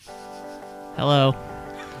Hello.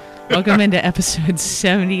 Welcome into episode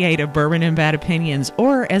 78 of Bourbon and Bad Opinions,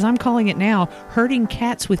 or as I'm calling it now, Herding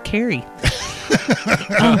Cats with Carrie.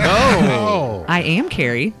 I am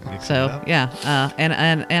Carrie. So yeah,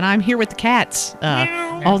 and I'm here with the cats.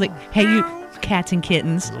 Hey you cats and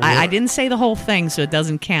kittens. I didn't say the whole thing, so it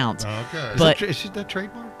doesn't count. Okay. But Is that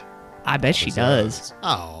trademarked? I bet she does.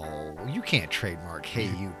 Oh, you can't trademark. Hey,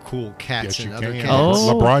 you cool cats Yes, and you other can. cats.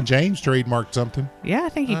 Oh. LeBron James trademarked something. Yeah, I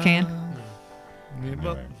think you can. Yeah,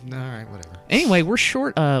 well, all right, whatever. Anyway, we're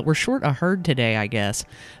short a herd today, I guess,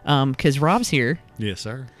 because Rob's here, Yes,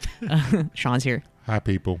 sir. Sean's here, Hi,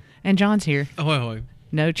 people. and John's here. Ahoy.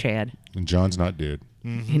 No Chad. And John's not dead.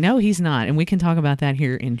 No, he's not, and we can talk about that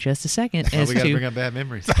here in just a second Oh, as we got to bring to up bad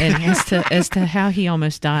memories. and as to how he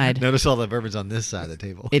almost died. Notice all the bourbon's on this side of the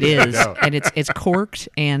table. It is, Yeah. and it's corked,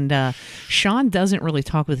 and Sean doesn't really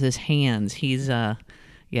talk with his hands. He's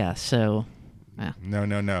so.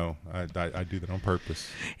 No. I do that on purpose.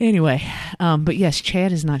 Anyway, but yes,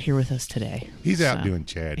 Chad is not here with us today. He's out So, doing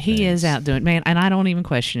Chad. He things. is out doing, man, and I don't even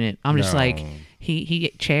question it. I'm just No. like,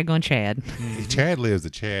 he Chad gone Chad. Chad lives the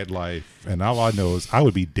Chad life, and all I know is I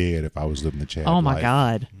would be dead if I was living the Chad Oh life. my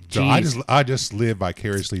God. So Jeez. I just live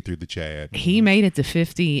vicariously through the Chad. He made it to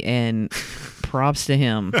 50, and props to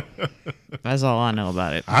him. That's all I know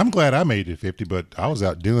about it. I'm glad I made it to 50, but I was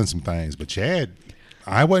out doing some things. But Chad,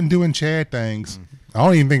 I wasn't doing Chad things. I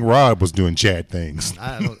don't even think Rob was doing Chad things.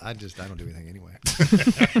 I don't do anything anyway.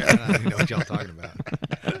 I don't even know what y'all talking about.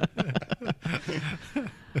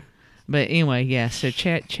 But anyway, yeah, so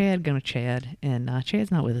Chad gonna Chad, and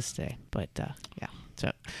Chad's not with us today. But yeah,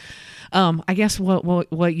 so I guess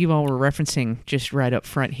what you all were referencing just right up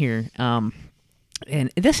front here, and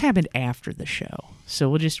this happened after the show, so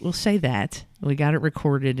we'll say that we got it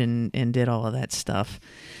recorded and did all of that stuff,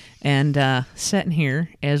 and sitting here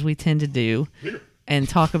as we tend to do. And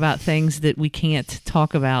talk about things that we can't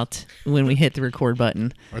talk about when we hit the record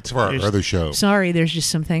button. That's for our There's- other show. Sorry, there's just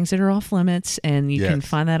some things that are off limits, and you can Yes.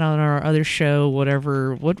 find that on our other show,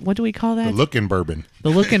 whatever. What do we call that? The Lookin' Bourbon. The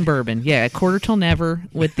Lookin' Bourbon. Yeah, Quarter Till Never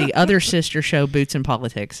with the other sister show, Boots and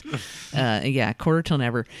Politics. Yeah, Quarter Till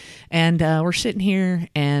Never. And we're sitting here,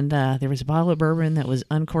 and there was a bottle of bourbon that was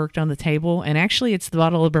uncorked on the table. And actually, it's the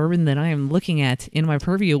bottle of bourbon that I am looking at in my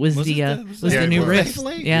purview. It was Was the it was the it new was. riff. Hateful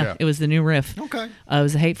Eight? Yeah, Yeah. it was the new riff. Okay. It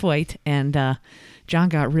was the Hateful Eight, and John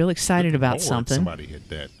got real excited about Lord, something. Somebody hit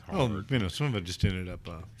that hard. Oh, some of it just ended up.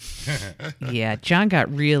 Yeah, John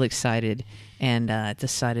got real excited and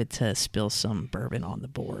decided to spill some bourbon on the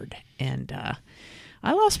board. And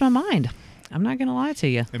I lost my mind. I'm not going to lie to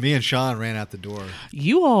you. And me and Sean ran out the door.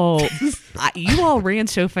 You all ran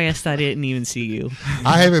so fast I didn't even see you.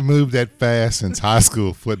 I haven't moved that fast since high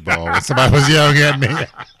school football when somebody was yelling at me.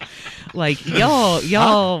 Like,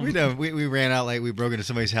 y'all. We ran out like we broke into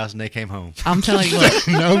somebody's house and they came home. I'm telling you what.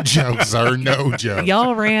 No joke, sir. No joke. You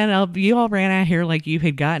all ran out here like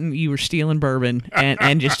you were stealing bourbon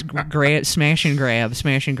and just smash and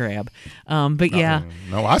grab. But yeah,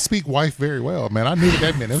 No, I speak wife very well, man. I knew what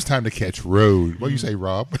that meant. It was time to catch road. What do you say,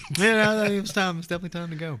 Rob? Yeah, no, it was time. It's definitely time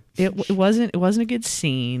to go. it wasn't a good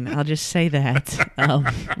scene. I'll just say that.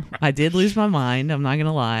 I did lose my mind. I'm not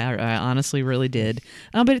gonna lie. I honestly really did.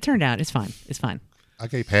 But it turned out it's fine. It's fine. I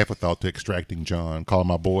gave half a thought to extracting John, calling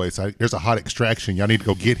my boys. There's a hot extraction. Y'all need to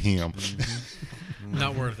go get him.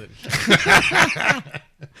 Not worth it.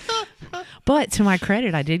 But to my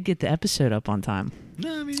credit, I did get the episode up on time.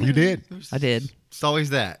 No, I mean, You did. I did. It's always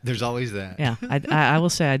that. There's always that. Yeah, I will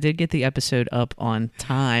say I did get the episode up on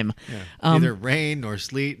time. Yeah. Neither rain nor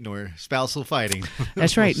sleet nor spousal fighting.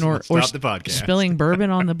 That's right. Or Stop the podcast. spilling bourbon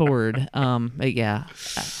on the board. But yeah.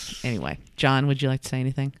 Anyway, John, would you like to say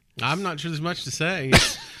anything? I'm not sure there's much to say.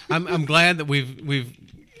 I'm glad that we've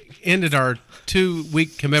ended our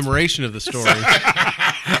 2-week commemoration of the story.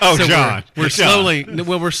 Oh, So John. we're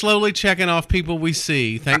slowly checking off people we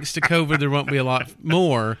see. Thanks to COVID, there won't be a lot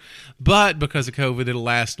more, but because of COVID, it'll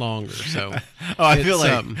last longer. So, I feel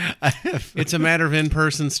like it's a matter of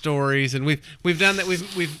in-person stories, and we've done that.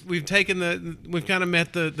 We've taken we've kind of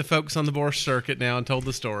met the folks on the Borscht circuit now and told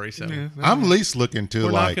the story. So I'm at least looking to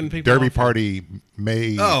We're like knocking people Derby off. Party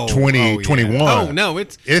May Oh, 2021. oh no,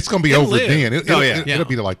 it's going to be it'll over live. then. Yeah. It'll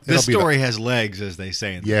be like this it'll be story has legs, as they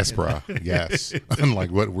say. Yes, bro. Yes.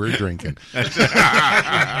 Unlike what we're drinking.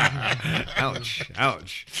 Ouch.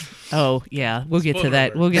 Ouch. Oh yeah, we'll get to Spoiler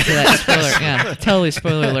that. alert. We'll get to that. Spoiler, yeah, totally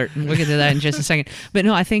spoiler alert. And we'll get to that in just a second. But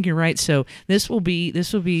no, I think you're right. So this will be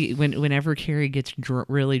whenever Carrie gets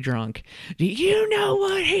really drunk. Do you know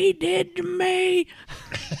what he did to me?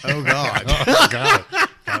 Oh, God. Oh, God.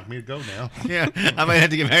 Time for me to go now. Yeah, I might have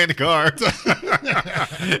to get back in the car.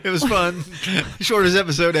 It was fun. Shortest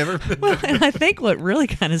episode ever. Well, and I think what really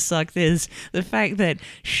kind of sucked is the fact that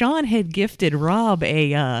Sean had gifted Rob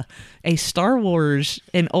a Star Wars,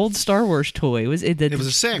 an old Star Wars toy. It was a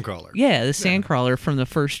sandcrawler. Yeah, the Sandcrawler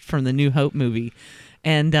from the New Hope movie.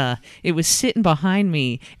 And it was sitting behind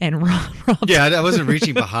me, and Rob Yeah, I wasn't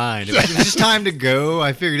reaching behind. It was just time to go.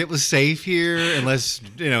 I figured it was safe here, unless,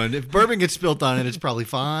 and if bourbon gets spilt on it, it's probably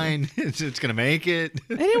fine. It's going to make it.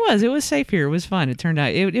 And it was safe here. It was fine. It turned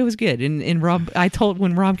out it was good. And Rob,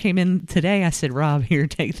 when Rob came in today, I said, Rob, here,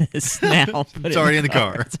 take this now. It's already in the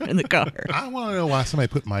car. It's in the car. I want to know why somebody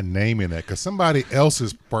put my name in that, because somebody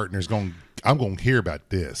else's partner's I'm going to hear about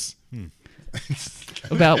this.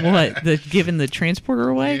 About what? Giving the transporter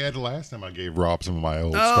away? Yeah, the last time I gave Rob some of my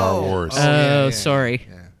old Star Wars. Oh, sorry.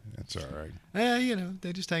 Yeah. That's all right. Yeah,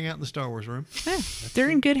 they just hang out in the Star Wars room. Yeah, they're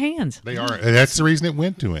in good hands. They are. That's the reason it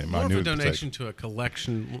went to him. More I of knew a it was donation to a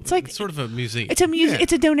collection. It's like- sort of a museum. It's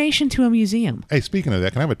It's a donation to a museum. Hey, speaking of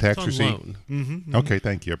that, can I have a tax It's on receipt? loan. Mm-hmm. Okay,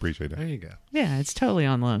 thank you. I appreciate There that. you go. Yeah, it's totally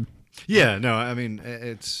on loan. Yeah, no, I mean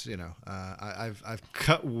it's I've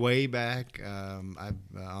cut way back I've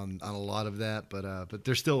on a lot of that, but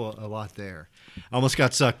there's still a lot there. I almost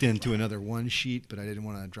got sucked into another one sheet, but I didn't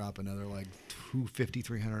want to drop another like 250,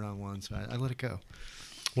 300 on one, so I let it go.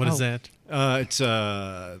 What is that? It's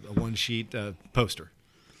a one sheet poster.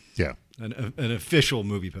 Yeah. An official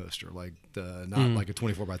movie poster, like not like a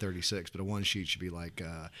 24 by 36, but a one sheet should be like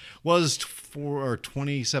was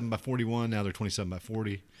 27 by 41. Now they're 27 by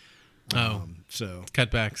 40. So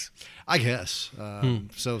Cutbacks. I guess.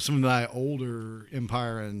 So some of my older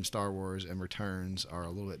Empire and Star Wars and Returns are a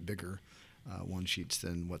little bit bigger one sheets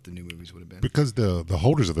than what the new movies would have been. Because the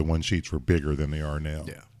holders of the one sheets were bigger than they are now.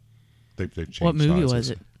 Yeah, They've changed What movie sizes. was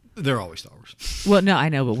it? they're always Star Wars. Well, no, I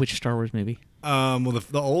know, but which Star Wars movie? Well,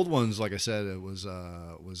 the old ones, like I said, it was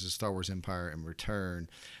Star Wars Empire and Return.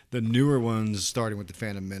 The newer ones, starting with the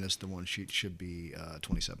Phantom Menace, the one sheet should be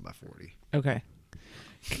 27 by 40. Okay.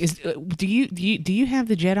 Do you have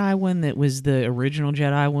the Jedi one that was the original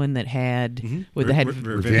Jedi one that had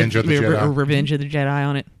Revenge of the Jedi. Revenge of the Jedi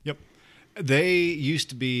on it? Yep. They used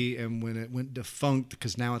to be, and when it went defunct,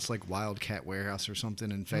 because now it's like Wildcat Warehouse or something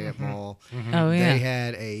in Fayette Mall. Oh yeah. They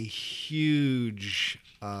had a huge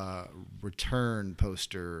return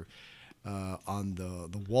poster on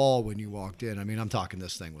the wall when you walked in. I mean, I'm talking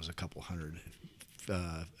this thing was a couple hundred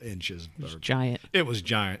inches. It's giant. It was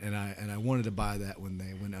giant, and I wanted to buy that when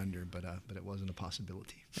they went under, but it wasn't a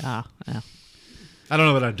possibility. Yeah. I don't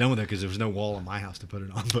know what I've done with it because there was no wall in my house to put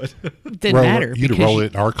it on. But Didn't matter. You'd because roll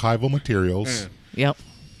it in archival materials Yep.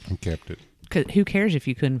 and kept it. 'Cause who cares if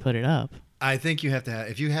you couldn't put it up? I think you have to have.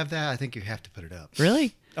 If you have that, I think you have to put it up.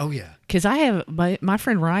 Really? Oh yeah. Because I have my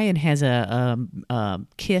friend Ryan has a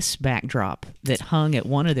Kiss backdrop that hung at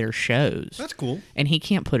one of their shows, That's cool. and he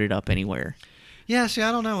can't put it up anywhere. Yeah, see,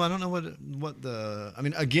 I don't know. I don't know what the. I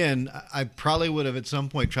mean, again, I probably would have at some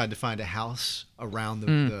point tried to find a house around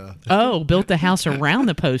the Oh, built the house around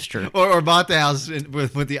the poster. or bought the house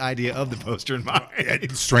with the idea of the poster in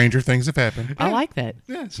mind. Stranger things have happened. I like that.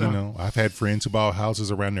 Yeah, so You know, I've had friends who bought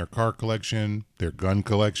houses around their car collection, their gun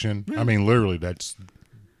collection. I mean, literally, that's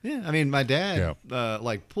yeah. I mean, my dad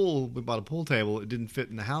like pool. We bought a pool table. It didn't fit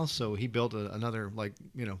in the house, so he built another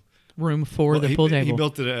Room for the pool table. He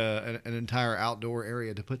built it an entire outdoor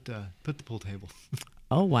area to put the pool table.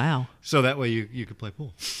 Oh wow. So that way you could play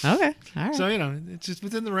pool. Okay. All right. So it's just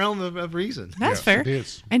within the realm of reason. That's yeah, fair. it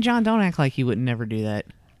is. And John, don't act like you would never do that.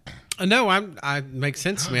 No, I makes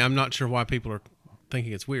sense to me. I'm not sure why people are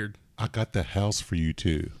thinking it's weird. I got the house for you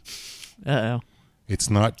too. Uh-oh. It's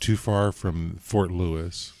not too far from Fort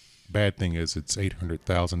Lewis. Bad thing is it's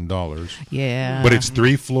 $800,000. Yeah. But it's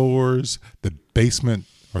 3 floors. The basement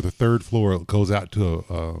or the third floor goes out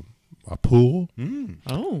to a pool.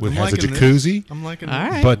 Oh. It I'm has a liking this. jacuzzi. I'm liking All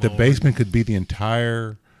this. right. But the basement could be the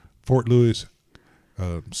entire Fort Lewis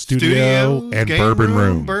studio and game bourbon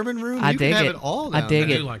room. Bourbon room. I You can dig have it. it all. I down dig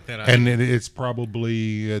there. I it. do like that. And it's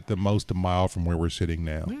probably at the most a mile from where we're sitting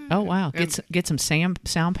now. Oh wow. Get some sound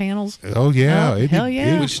panels. Oh, yeah. Oh, it'd hell be-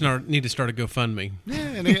 yeah. We just need to start a GoFundMe. Yeah,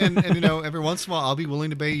 and every once in a while I'll be willing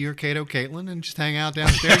to pay your Cato Caitlin and just hang out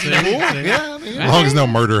downstairs in the pool. Yeah, I mean, As long as no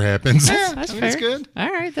murder happens. yeah, That's I mean, fair. it's good. All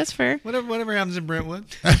right, that's fair. Whatever happens in Brentwood.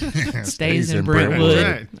 Stays in Brentwood.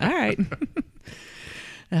 Brentwood. Right. All right.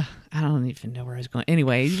 I don't even know where I was going.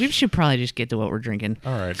 Anyway, we should probably just get to what we're drinking.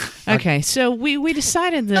 All right. Okay, so we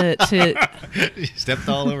decided to You stepped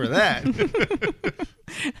all over that.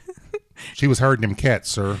 She was herding them cats,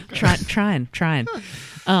 sir. trying.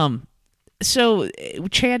 So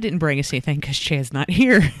Chad didn't bring us anything because Chad's not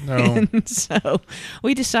here. No. And so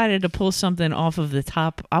we decided to pull something off of the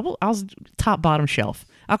top. I'll top bottom shelf.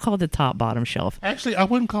 I'll call it the top bottom shelf. Actually, I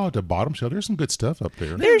wouldn't call it the bottom shelf. There's some good stuff up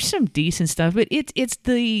there. There's some decent stuff, but it's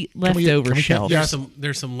the leftover can we shelf. yeah.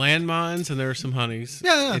 There's some landmines and there are some honeys.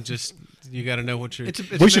 Yeah. It just you got to know what you're. It's a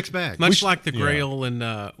We should- mixed bag. much like the Grail and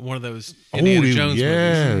one of those Oh, Indiana dude, Jones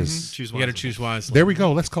yes. movies. Choose You got to wisely. choose wisely. There we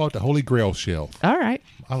go. Let's call it the Holy Grail shelf. All right.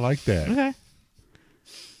 I like that. Okay.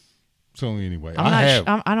 So anyway,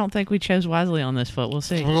 I don't think we chose wisely on this, but we'll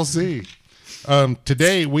see. We'll see.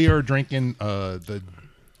 Today we are drinking the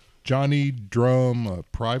Johnny Drum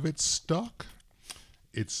Private Stock.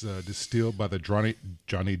 It's distilled by the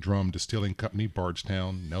Johnny Drum Distilling Company,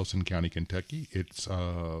 Bardstown, Nelson County, Kentucky. It's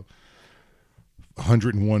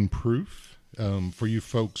 101 proof. For you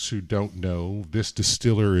folks who don't know, this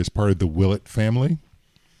distiller is part of the Willett family.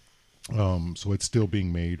 So it's still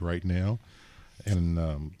being made right now.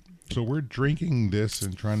 And so we're drinking this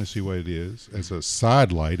and trying to see what it is. As a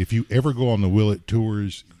side light, if you ever go on the Willett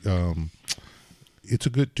tours, it's a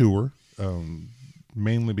good tour,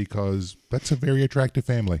 mainly because that's a very attractive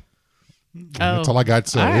family. That's all I got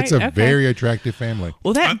to say. All right, It's a okay. very attractive family.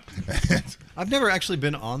 Well, that I've never actually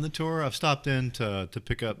been on the tour. I've stopped in to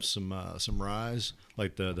pick up some ryes,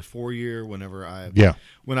 like the 4-year.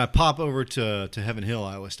 When I pop over to Heaven Hill,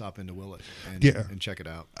 I always stop into Willett and check it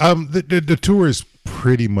out. The tour is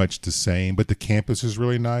pretty much the same, but the campus is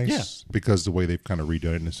really nice Yeah. because the way they've kind of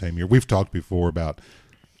redone it in the same year. We've talked before about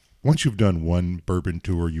once you've done one bourbon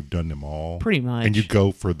tour, you've done them all. Pretty much. And you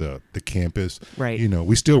go for the campus. Right. You know,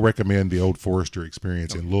 we still recommend the Old Forester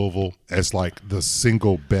experience in Louisville as like the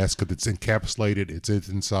single best because it's encapsulated, it's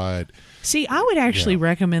inside. See, I would actually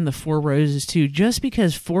recommend the Four Roses too, just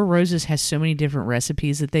because Four Roses has so many different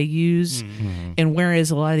recipes that they use, and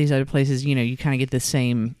whereas a lot of these other places, you know, you kind of get the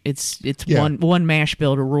same. It's Yeah. one mash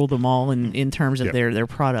bill to rule them all in terms of Yeah. their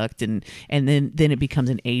product, and then it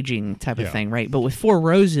becomes an aging type of Yeah. thing, right? But with Four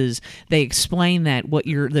Roses, they explain that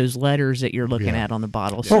those letters that you're looking Yeah. at on the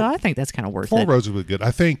bottle. So I think that's kind of worth Four it. Roses was good.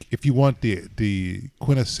 I think if you want the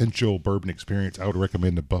quintessential bourbon experience, I would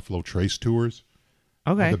recommend the Buffalo Trace tours.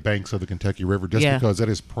 Okay. On the banks of the Kentucky River, just Yeah. because that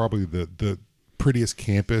is probably the prettiest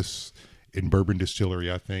campus in bourbon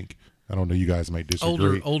distillery, I think. I don't know, you guys may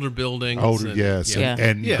disagree. older buildings. Older, and- yes. Yeah.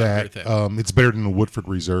 And Yeah, that agree with it's better than the Woodford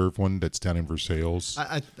Reserve one that's down in Versailles.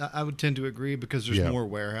 I would tend to agree because there's Yeah. more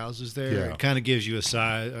warehouses there. Yeah. It kind of gives you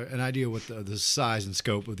an idea what the size and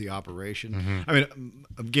scope of the operation. Mm-hmm. I mean,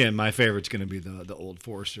 again, my favorite's going to be the Old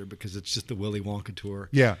Forester because it's just the Willy Wonka tour.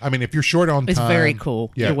 Yeah, I mean, if you're short on It's time, very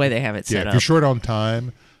cool, the way they have it set If up. you're short on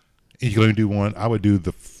time, and you can only do one. I would do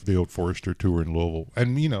the Old Forester tour in Louisville,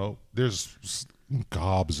 and you know, there's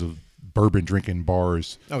gobs of bourbon drinking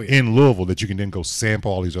bars in Louisville that you can then go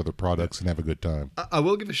sample all these other products and have a good time. I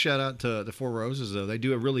will give a shout out to the Four Roses though. They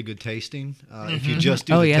do a really good tasting. If you just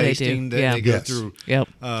do Oh, the yeah, they do. tasting, Yeah. they go Yes. through.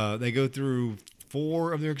 Yep. They go through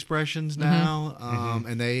 4 of their expressions now,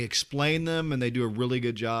 and they explain them, and they do a really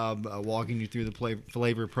good job walking you through the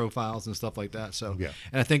flavor profiles and stuff like that. So, Yeah.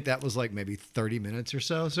 and I think that was like maybe 30 minutes or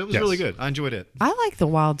so. So it was Yes. really good. I enjoyed it. I like the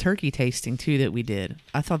wild turkey tasting too that we did.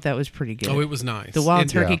 I thought that was pretty good. Oh, it was nice. The wild And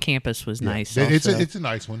turkey Yeah. campus was nice. It's also. a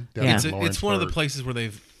nice one. Down Yeah. in It's one of the Lawrenceburg. places where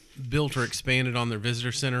they've built or expanded on their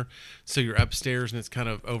visitor center, so you're upstairs and it's kind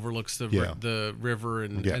of overlooks the Yeah. the river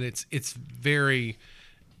and Yeah. and it's very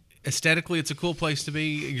aesthetically it's a cool place to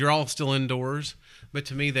be. You're all still indoors, but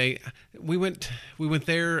to me we went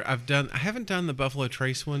there. I haven't done the Buffalo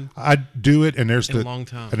Trace one. I do it, and there's In a long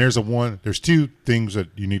time. and there's There's 2 things that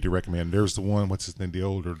you need to recommend. There's the one, what's his name, the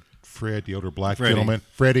older black Freddie. gentleman,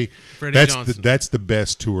 Freddie. Freddie Johnson. That's the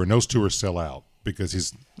best tour, and those tours sell out because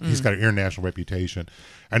he's got an international reputation.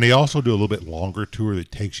 And they also do a little bit longer tour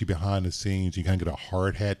that takes you behind the scenes. You kind of get a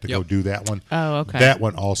hard hat to go Yep. do that one. Oh, okay. That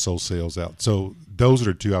one also sells out. So those are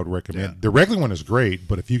the 2 I would recommend. Yeah. The regular one is great,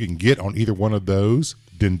 but if you can get on either one of those,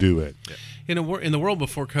 then do it. In the world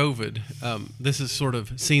before COVID, this is sort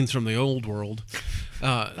of scenes from the old world.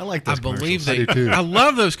 I like those I believe commercials. I do too. I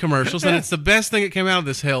love those commercials, and it's the best thing that came out of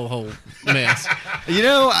this hellhole mess.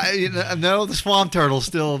 No, the swamp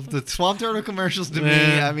turtle commercials to me,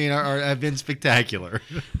 Yeah. I mean, have been spectacular.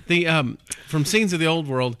 The from scenes of the old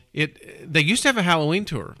world, they used to have a Halloween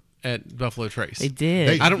tour at Buffalo Trace. They did.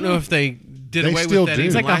 They- I don't know if they did They away still with that. do. even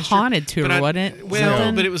It's like a last year, haunted tour, but wasn't it? Well,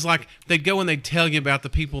 Something? but it was like they'd go and they'd tell you about the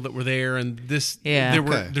people that were there, and this. Yeah.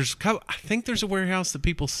 Okay. I think there's a warehouse that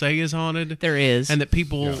people say is haunted. There is. and that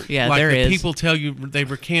people, Yeah, like there that is. people tell you they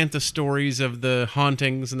recant the stories of the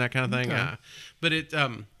hauntings and that kind of thing. But it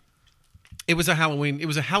was a Halloween. It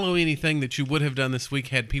was a Halloweeny thing that you would have done this week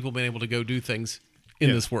had people been able to go do things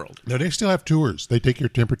in this world. No, they still have tours. They take your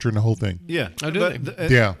temperature and the whole thing. Yeah. Oh, do But they?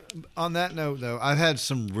 Yeah. On that note, though, I've had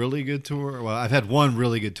some really good tour. Well, I've had one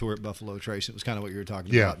really good tour at Buffalo Trace. It was kind of what you were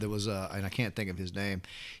talking Yeah. about. There was, and I can't think of his name.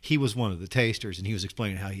 He was one of the tasters, and he was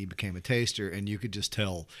explaining how he became a taster, and you could just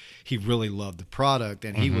tell he really loved the product,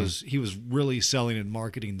 and he was really selling and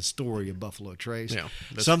marketing the story of Buffalo Trace. Yeah,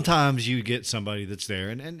 that's Sometimes you get somebody that's there,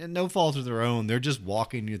 and no fault of their own. They're just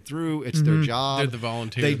walking you through. It's their job. They're the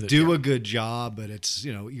volunteer They that- do yeah. a good job, but it's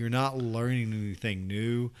you're not learning anything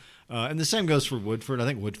new. And the same goes for Woodford. I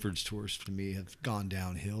think Woodford's tours for me have gone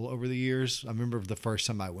downhill over the years. I remember the first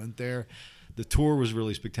time I went there, the tour was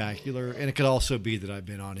really spectacular, and it could also be that I've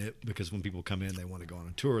been on it because when people come in, they want to go on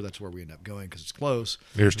a tour. That's where we end up going because it's close.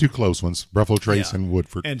 There's two close ones, Buffalo Trace Yeah. and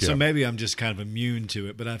Woodford. And Yeah. so maybe I'm just kind of immune to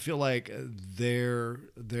it, but I feel like their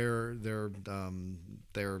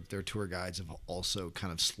tour guides have also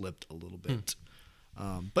kind of slipped a little bit.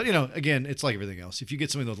 But again, it's like everything else. If you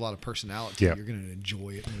get something with a lot of personality, Yeah. you're going to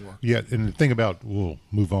enjoy it more. Yeah, and the thing about, we'll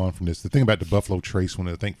move on from this. The thing about the Buffalo Trace one,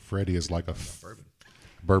 I think Freddie is like a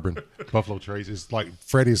bourbon. Buffalo Trace is like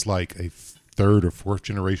Freddie's like a third or fourth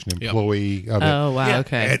generation employee of it. Oh wow. Yeah.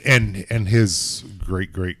 Okay. And his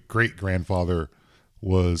great grandfather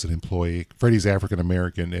was an employee. Freddie's African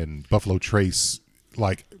American, and Buffalo Trace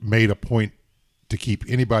like made a point to keep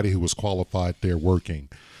anybody who was qualified there working.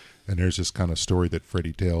 And there's this kind of story that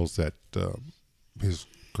Freddie tells that his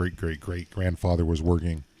great grandfather was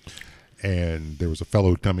working, and there was a fellow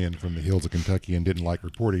who come in from the hills of Kentucky and didn't like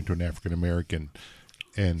reporting to an African American,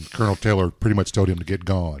 and Colonel Taylor pretty much told him to get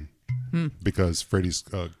gone because Freddie's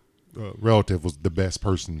relative was the best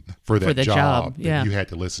person for that the job. job, and yeah. you had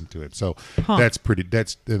to listen to it. So that's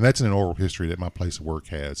an oral history that my place of work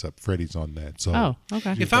has. Freddie's on that. So Oh,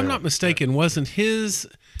 okay. If I'm not mistaken, wasn't his?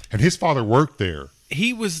 and his father worked there.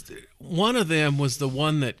 He was one of them. Was the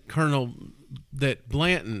one that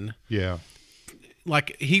Blanton, Yeah.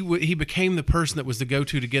 like he became the person that was the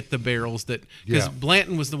go-to to get the barrels, that because Yeah.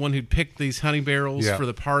 Blanton was the one who'd pick these honey barrels Yeah. for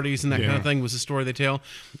the parties and that kind of thing, was the story they tell.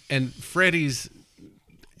 And Freddie's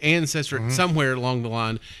ancestor somewhere along the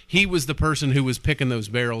line, he was the person who was picking those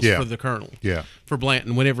barrels Yeah. for the colonel, Yeah. for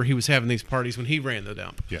Blanton whenever he was having these parties when he ran the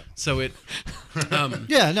dump. Yeah. So it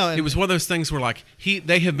Yeah, no, it was one of those things where like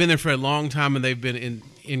they have been there for a long time and they've been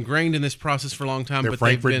ingrained in this process for a long time. They're but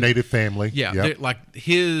Frankfurt they've been, native family. yeah, Yep. they're- like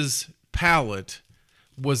his palate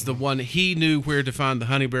was the one he knew where to find the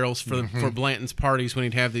honey barrels for Blanton's parties when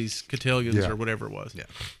he'd have these cotillions Yeah. or whatever it was. Yeah,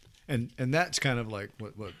 and that's kind of like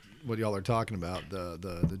what y'all are talking about.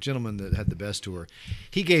 The gentleman that had the best tour,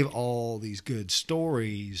 he gave all these good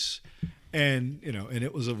stories, and and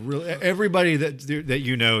it was a real everybody that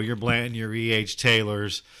your Blanton, your E.H.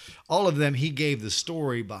 Taylors, all of them. He gave the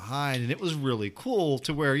story behind, and it was really cool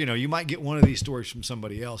to where you might get one of these stories from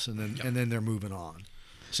somebody else, and then they're moving on.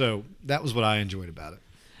 So that was what I enjoyed about it.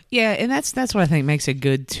 Yeah, and that's what I think makes a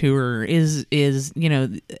good tour is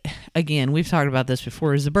again, we've talked about this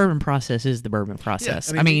before, is the bourbon process is the bourbon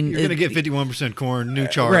process. I mean you're going to get 51% corn, new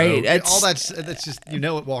char, right, oak, it's- all that's just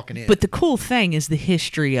it walking in. But the cool thing is the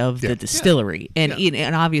history of the distillery, and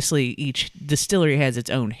and obviously each distillery has its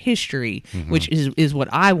own history, which is what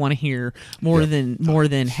I want to hear more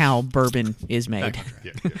than how bourbon is made.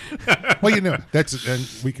 Well, that's, and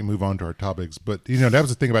we can move on to our topics, but that was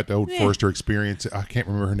the thing about the old Forester experience. I can't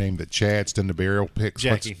remember her name, that Chad's done the barrel picks.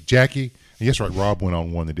 Jackie. And yes, right. Rob went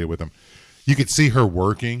on one they did with him. You could see her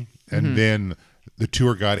working, and then the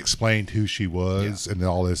tour guide explained who she was and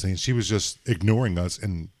all this thing. She was just ignoring us,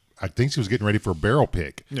 and I think she was getting ready for a barrel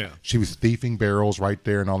pick. Yeah. She was thieving barrels right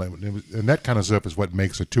there and all that. And that kind of stuff is what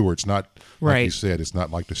makes a tour. It's not, like Right. you said, it's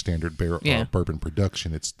not like the standard bourbon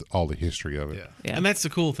production. It's all the history of it. Yeah. And that's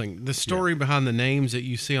the cool thing. The story behind the names that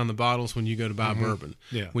you see on the bottles when you go to buy bourbon.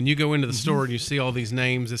 Yeah. When you go into the store and you see all these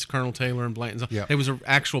names, this Colonel Taylor and Blanton's. Yeah. There was an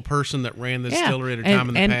actual person that ran the distillery at a time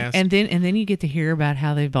in the past. And then you get to hear about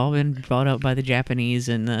how they've all been brought up by the Japanese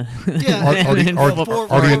and the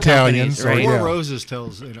Or the Italians, right? Four Yeah. Roses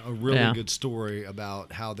tells a really Yeah. good story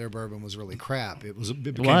about how their bourbon was really crap. It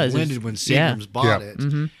became was. blended when Yeah. Seagram's bought Yeah.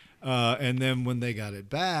 it. And then when they got it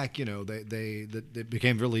back, it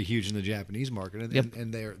became really huge in the Japanese market,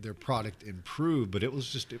 and their product improved. But it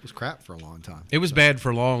was crap for a long time. It was bad for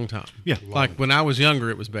a long time. Yeah. Like when I was younger,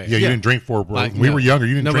 it was bad. Yeah, you didn't drink four. Like, we no. were younger.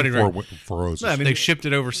 You didn't Nobody drink four roses. No, I mean, They shipped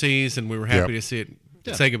it overseas, and we were happy Yeah. to see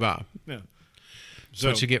it say goodbye. Yeah. That's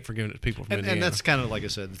what you get for giving it to people from Indiana. And that's kind of like I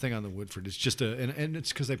said, the thing on the Woodford is just and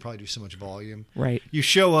it's because they probably do so much volume. Right. You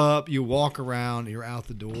show up, you walk around, you're out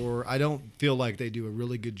the door. I don't feel like they do a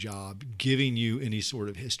really good job giving you any sort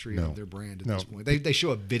of history No. of their brand at No. this point. They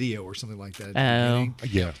show a video or something like that at the Oh.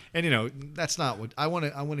 beginning. Yeah, And that's not what I want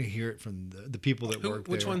to. I want to hear it from the people that work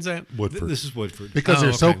there. Which one's that? Woodford. This is Woodford. because Oh,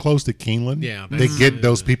 they're so okay. close to Keeneland. Yeah, they that's- get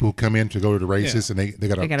those people who come in to go to the races, Yeah. and they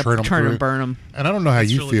got They to gotta turn them turn 'em, through. burn 'em. And I don't know how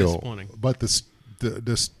That's you really feel, disappointing. but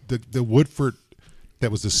the Woodford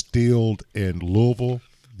that was distilled in Louisville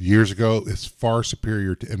years ago is far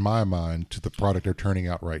superior, in my mind, to the product they're turning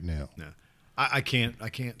out right now. No. I can't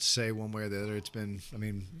say one way or the other. It's been,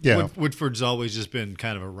 Yeah. Woodford's always just been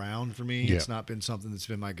kind of around for me. Yeah. It's not been something that's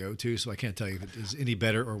been my go-to, so I can't tell you if it is any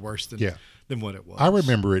better or worse than Yeah. what it was. I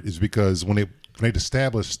remember it is because when they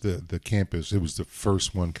established the campus, it was the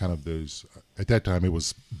first one. Kind of those at that time it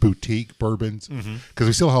was boutique bourbons because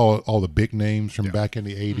we still had all the big names from back in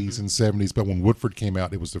the 80s and 70s. But when Woodford came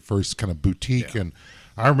out, it was the first kind of boutique. Yeah. And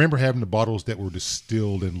I remember having the bottles that were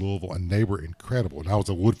distilled in Louisville, and they were incredible. And I was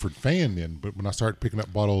a Woodford fan then, but when I started picking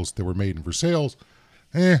up bottles that were made in Versailles,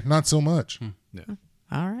 not so much. Yeah.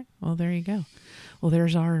 All right. Well, there you go. Well,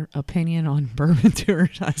 there's our opinion on bourbon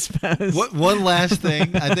tours, I suppose. One last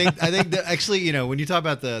thing, I think that actually, when you talk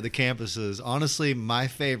about the campuses, honestly, my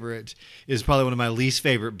favorite is probably one of my least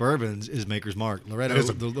favorite bourbons is Maker's Mark. Loretto, That is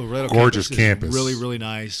a the Loretto gorgeous is campus. really, really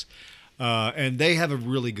nice, and they have a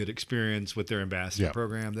really good experience with their ambassador Yeah.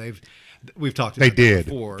 program. We've talked They about that did.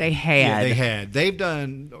 before. They had. Yeah, they've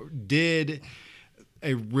did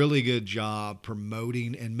a really good job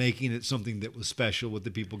promoting and making it something that was special with the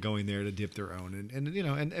people going there to dip their own. And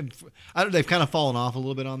I don't, they've kind of fallen off a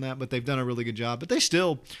little bit on that, but they've done a really good job. But they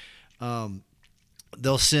still,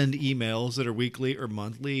 they'll send emails that are weekly or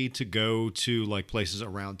monthly to go to like places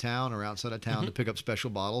around town or outside of town to pick up special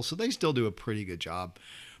bottles. So they still do a pretty good job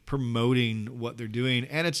promoting what they're doing.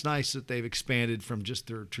 And it's nice that they've expanded from just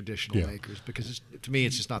their traditional Yeah. makers because to me,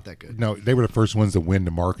 it's just not that good. No, they were the first ones to win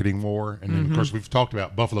the marketing war, and then of course we've talked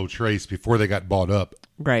about Buffalo Trace before they got bought up,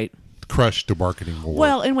 Right. crushed the marketing war.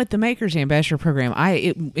 Well, and with the Makers Ambassador Program,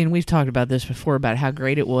 and we've talked about this before about how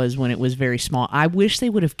great it was when it was very small. I wish they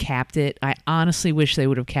would have capped it. I honestly wish they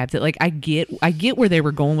would have capped it. Like I get where they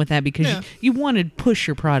were going with that because Yeah. you want to push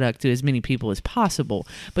your product to as many people as possible.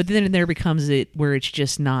 But then there becomes it where it's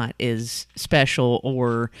just not as special,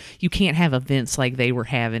 or you can't have events like they were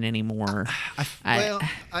having anymore.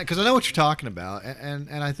 Because I know what you're talking about, and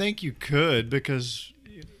I think you could because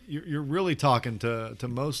you're really talking to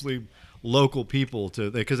mostly local people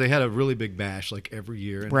because they had a really big bash like every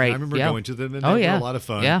year. And Right, I remember yeah. going to them, and Oh, they were yeah. a lot of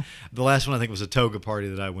fun. Yeah. The last one I think was a toga party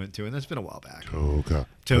that I went to, and that's been a while back. Toga.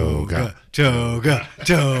 Toga.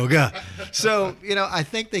 So I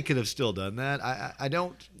think they could have still done that. I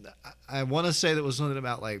don't. I want to say that was something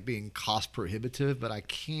about like being cost prohibitive, but I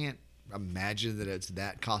can't imagine that it's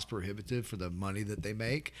that cost prohibitive for the money that they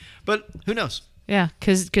make. But who knows? Yeah,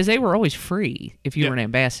 because they were always free if you Yeah. were an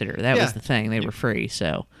ambassador. That Yeah. was the thing. They were free.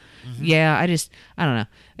 So, yeah, I don't know.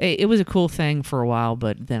 It was a cool thing for a while,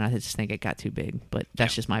 but then I just think it got too big. But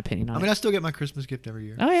that's just my opinion on I it. mean, I still get my Christmas gift every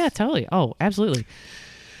year. Oh, yeah, totally. Oh, absolutely.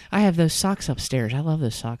 I have those socks upstairs. I love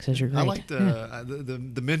those socks. Those are great. I like Yeah.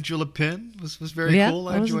 the mint julep pin was very Yeah, cool.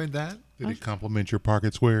 I that was- enjoyed that. Did it compliment your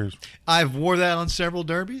pocket squares? I've wore that on several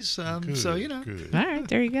derbies, so Good. All right,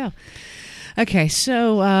 there you go. Okay,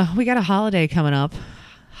 so we got a holiday coming up.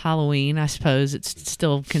 Halloween, I suppose it's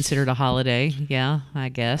still considered a holiday. Yeah, I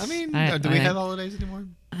guess. I mean, I do we think have holidays anymore?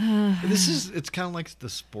 It's kind of like the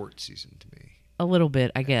sports season to me. a little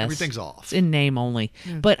bit? I guess Everything's off. It's in name only,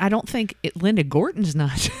 but I don't think Linda Gordon's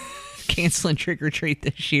not canceling Trick or Treat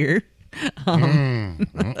this year.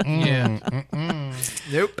 Yeah.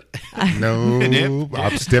 Nope. No,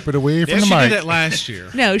 I'm stepping away from She the did mic. that last year.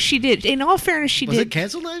 No, she did. In all fairness, she Was did. it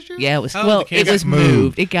canceled last year? Yeah, it was. Oh, Well, the it was moved.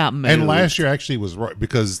 moved. It got moved. And last year actually was right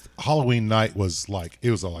because Halloween night was like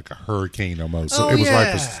a hurricane almost. So Oh, it was yeah.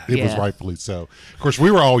 it was Yeah. rightfully so. Of course,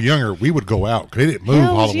 we were all younger. We would go out. They didn't move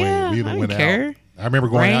Hells Halloween. yeah, We I went didn't care. out. I remember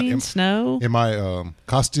going out Rain, in, snow. in my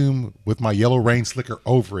costume with my yellow rain slicker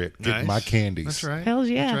over it, getting Nice. my candies. That's right. Hells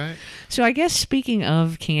yeah. That's right. So I guess speaking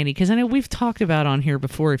of candy, because I know we've talked about on here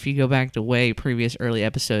before, if you go back to way previous early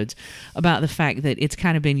episodes, about the fact that it's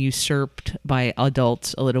kind of been usurped by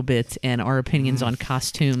adults a little bit and our opinions on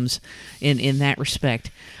costumes in that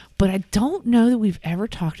respect. but I don't know that we've ever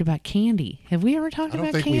talked about candy. Have we ever talked I don't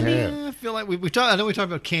about think we candy? have. Yeah, I feel like we talked. I know we talked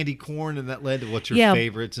about candy corn, and that led to what's your Yeah,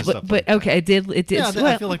 favorites and but, stuff. but like that. okay, it did. It did. Yeah, I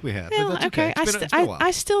well, feel like we have. well, but that's okay. It's been a while.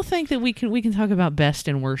 I still think that we can talk about best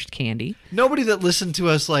and worst candy, Nobody that listened to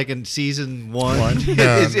us like in season one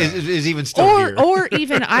No, is even still or here. or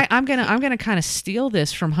even I'm gonna kind of steal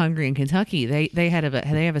this from Hungry in Kentucky. They have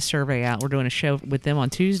a survey out. We're doing a show with them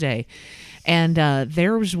on Tuesday, and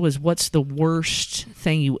theirs was what's the worst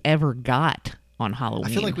thing you ever got on Halloween. I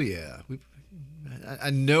feel like I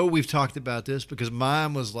know we've talked about this because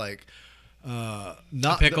mine was like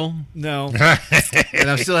not pickle? No, and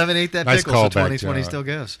I still haven't ate that Nice pickle. So callback, 2020 John. still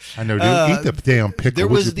goes. I know, dude. Eat the damn pickle. There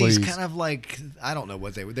would was you these please? kind of like I don't know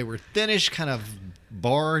what they were. They were thinnish kind of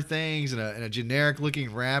bar things and a generic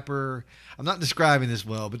looking wrapper. I'm not describing this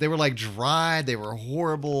well, but they were like dried. They were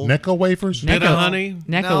horrible. Necco wafers. Bit of honey?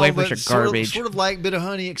 Necco wafers but are garbage. Sort of like Bit of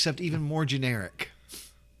Honey, except even more generic.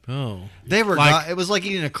 Oh. They were Like- not. It was like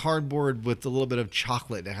eating a cardboard with a little bit of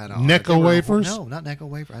chocolate that had on it. Necco They were- wafers? No, not Necco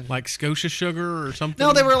wafers. Like Scotia sugar or something?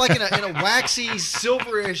 No, they were like in a waxy,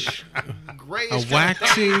 silverish, grayish. a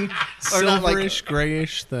waxy, Or not like- silverish,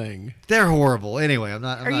 grayish thing. They're horrible. Anyway, I'm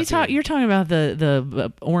not. Are you talking? You're talking about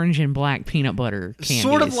the orange and black peanut butter candies?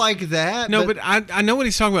 Sort of like that. No, but I know what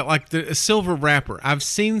he's talking about, like a silver wrapper. I've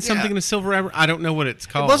seen something Yeah. in a silver wrapper. I don't know what it's it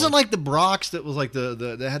called. wasn't like the Brock's that was like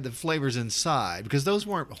that had the flavors inside because those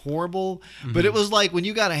weren't horrible. But it was like when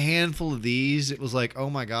you got a handful of these, it was like, oh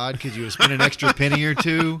my god, could you have spent an extra penny or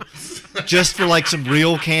two just for like some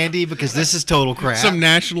real candy because this is total crap. some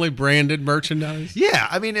nationally branded merchandise. Yeah,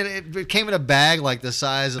 I mean, it came in a bag like the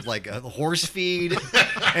size of like a horse feed,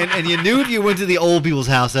 and you knew if you went to the old people's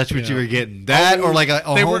house, that's what you were getting. That or like a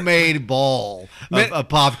They were- homemade ball of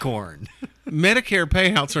popcorn. Medicare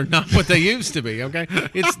payouts are not what they used to be. Okay,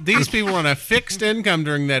 it's these people were on a fixed income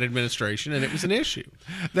during that administration, and it was an issue.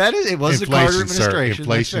 That is, it was the Carter Inflation, sir. administration.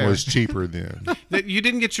 Inflation that's was fair. cheaper then. That you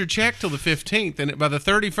didn't get your check till the 15th, and by the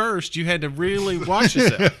 31st, you had to really watch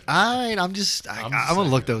yourself. I'm gonna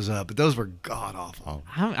look those up, but those were god awful.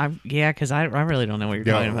 Yeah, because I really don't know what you're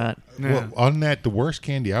talking about. Well, on that, the worst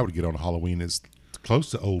candy I would get on Halloween is close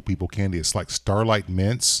to old people candy. It's like Starlight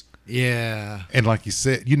Mints. Yeah. And like you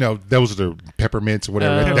said, those are the peppermints or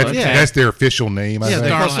whatever. Oh, that's, okay. that's their official name. I Yeah, think. they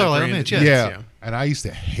call Starlight Starlight brand. Mints, yeah. yeah. And I used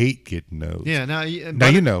to hate getting those. Yeah. Now,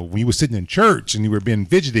 When you were sitting in church and you were being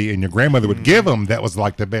fidgety and your grandmother would give them, that was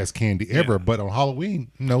like the best candy ever. But on Halloween,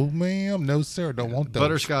 no ma'am, no sir, don't want those.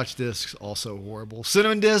 butterscotch discs also horrible.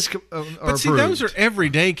 Cinnamon disc are But see, those are approved.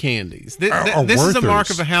 everyday candies. This Or is a mark Werther's.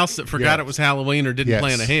 of a house that forgot Yes. it was Halloween or didn't Yes.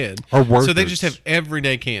 plan ahead. Or so they Werther's. just have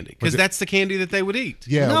everyday candy because that's the candy that they would eat.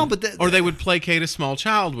 Yeah. No, but Or they would placate a small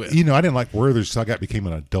child with. I didn't like Werther's, so I became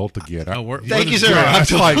an adult again. Thank you, Werther's sir. good. I'm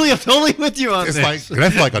It's like- totally with you on It's this. like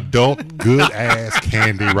that's like adult good ass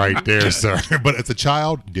candy right there, sir. But as a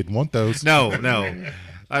child, didn't want those. No.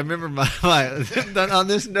 I remember my on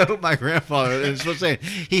this note, my grandfather was saying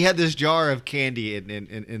he had this jar of candy in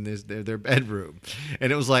their bedroom,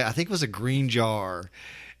 and it was like I think it was a green jar.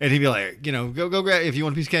 And he'd be like, go grab if you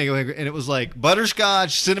want a piece of candy. Go ahead. And it was like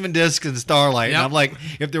butterscotch, cinnamon disc, and Starlight. And Yep. I'm like,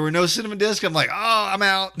 if there were no cinnamon disc, I'm like, oh, I'm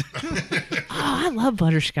out. Oh, I love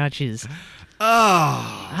butterscotches.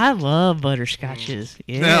 Oh I love butterscotches.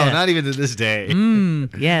 Yeah. no, not even to this day.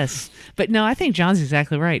 Yes, but no, I think John's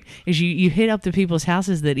exactly right. Is you hit up the people's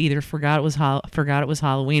houses that either forgot it was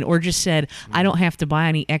Halloween or just said I don't have to buy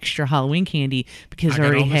any extra Halloween candy because I I got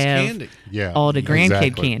already all this have candy. Yeah, all the grandkid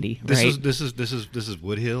exactly. candy. Right? This is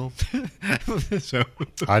Woodhill. So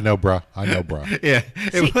I know, bruh. yeah,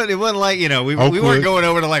 it wasn't like we Oakwood. weren't going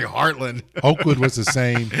over to like Heartland. Oakwood was the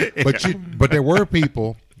same, but there were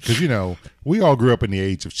people because we all grew up in the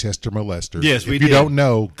age of Chester Molester. Yes, we If you did. don't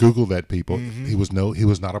know, Google that. People, he was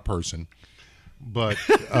not a person, but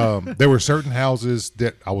there were certain houses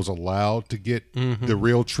that I was allowed to get the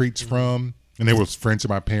real treats from, and they were friends of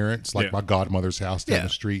my parents, like Yeah. my godmother's house down Yeah. the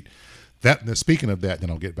street. Now, speaking of that, then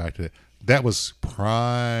I'll get back to that. That was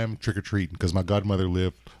prime trick or treating because my godmother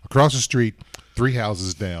lived across the street, 3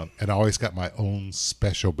 houses down, and I always got my own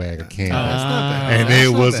special bag of candy. That's not bad. And That's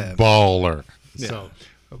it not was bad. baller. Yeah. So,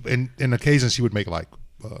 and occasionally she would make like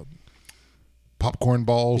popcorn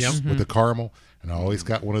balls with the caramel, and I always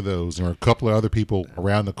got one of those. And there were a couple of other people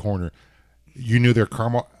around the corner. You knew their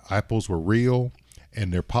caramel apples were real,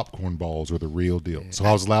 and their popcorn balls were the real deal. So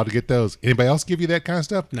I was allowed to get those. Anybody else give you that kind of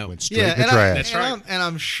stuff? No. Went straight Yeah, to and, trash. That's right.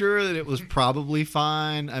 I'm sure that it was probably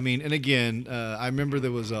fine. I mean, and again, I remember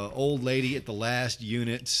there was an old lady at the last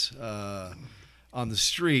units on the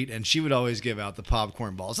street, and she would always give out the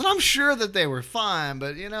popcorn balls, and I'm sure that they were fine.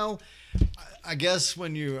 But I guess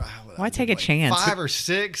when you Why take a chance? 5 or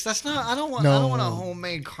 6. That's not. I don't want. No. I don't want a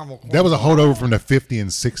homemade caramel corn. That was a holdover from the 50s and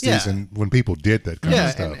 60s, Yeah. and when people did that kind of Yeah,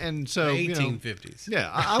 stuff. and so you know, 1850s. yeah,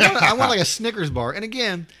 I want like a Snickers bar. And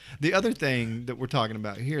again, the other thing that we're talking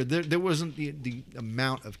about here, there wasn't the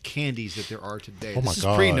amount of candies that there are today. Oh my This is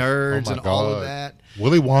God. pre-nerds Oh my and all of God. that.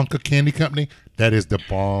 Willy Wonka Candy Company, that is the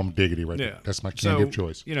bomb diggity right there. That's my candy So, of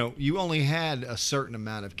choice. You know, you only had a certain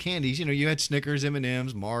amount of candies. You know, you had Snickers,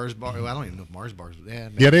 M&Ms, Mars bar. Well, I don't even know if Mars bars. Yeah,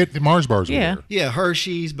 Yeah, the Mars bars were Yeah. there. yeah,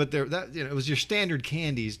 Hershey's, but it was your standard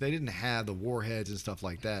candies. They didn't have the warheads and stuff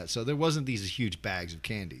like that, so there wasn't these huge bags of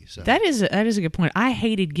candy. So That is a good point. I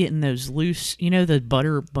hated getting those loose, you know, the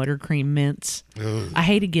buttercream mints. I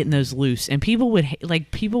hated getting those loose, and people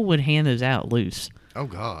would hand those out loose. oh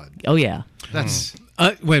god, Oh yeah, that's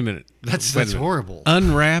Wait a minute. that's Wait a minute. horrible.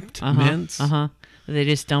 Unwrapped mints? They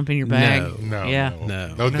just dump in your bag. No. No, Yeah.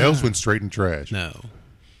 No. Those went straight in trash. No.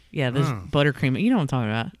 Yeah, those buttercream. You know what I'm talking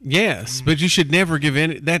about. Yes, but you should never give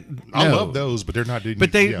any that. I no. love those, but they're not.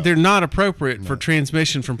 But yeah. they're not appropriate for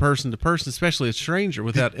transmission from person to person, especially a stranger,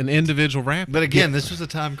 without an individual wrapper. But again, this was a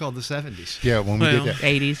time called the 70s. Yeah, when we Well, did that.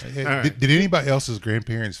 80s. Did anybody else's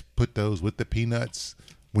grandparents put those with the peanuts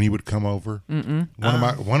when you would come over? Mm-mm.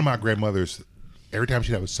 One of my grandmothers, every time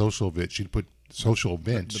she'd have a social event, she'd put she'd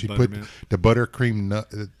put buttermint. the buttercream nut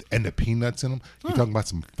and the peanuts in them. You're talking about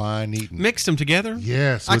some fine eating. Mixed them together.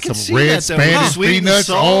 Yes, I with can some see red that, though. Spanish Sweet and peanuts.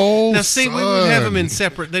 salt. Oh, Now, see, we would have them in son.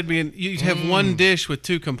 separate. They'd be in. You'd have one dish with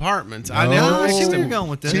two compartments. I No. never Oh, I see mixed where you're them. going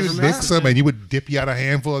with this. She would Never mix mind. them, and you would dip you out a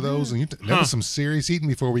handful of those, and that was some serious eating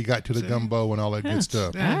before we got to the gumbo and all that good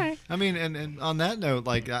stuff. Yeah. All right. I mean, and on that note,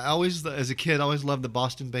 like I always, as a kid, I always loved the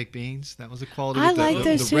Boston baked beans. That was a quality. I with the, like the,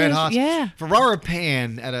 those the Red too, Hots. yeah. Ferrara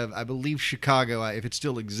Pan out of, I believe, Chicago, if it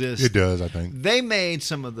still exists. It does, I think. They made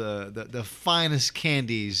some of the finest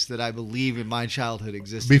candies that I believe in my childhood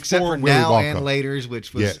existed, Before except for Willy now Wonka. and later's,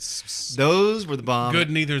 which was Yes. those were the bomb. Good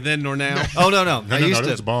neither then nor now. Oh no! I no, used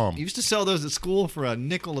that's to bomb. used to sell those at school for a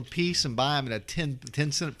nickel a piece and buy them at a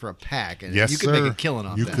 10 cent for a pack, and Yes, you could sir. make a killing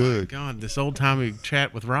on You that. could. God, this old timey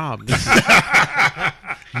chat with Rob.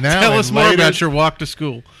 Now Tell and us more later- about your walk to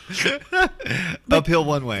school. Uphill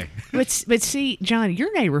one way. But see, John,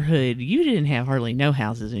 your neighborhood, you didn't have hardly no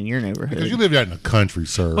houses in your Because you neighborhood. lived out in the country,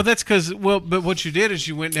 sir. Well, that's because but what you did is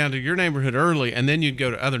you went down to your neighborhood early, and then you'd go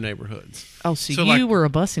to other neighborhoods. Oh, so So, you like- were a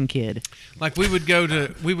bussing kid. Like we would go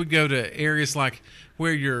to areas like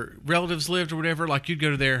where your relatives lived or whatever. Like you'd go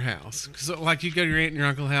to their house, so like you'd go to your aunt and your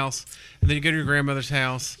uncle's house, and then you go to your grandmother's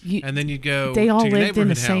house, and then you'd go. They all to your lived in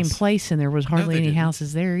the neighborhood same house. place, and there was hardly they any didn't.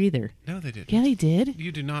 houses there either. No, they didn't. Yeah, they did.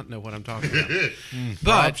 You do not know what I'm talking about. Rob,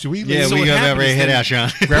 But should we Yeah, leave? So we what got that happened right is head then- out, Sean.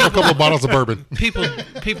 Grab a couple bottles of bourbon.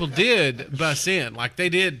 people did bus in, like they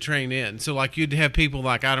did train in. So like you'd have people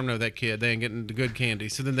like, I don't know that kid, they ain't getting the good candy,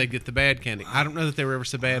 so then they'd get the bad candy. I don't know that they were ever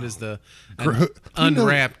so bad as the Who knew-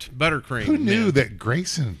 unwrapped buttercream. Who knew mint. that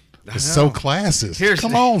Grayson is so classist? Here's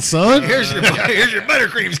Come the- on, son. Here's your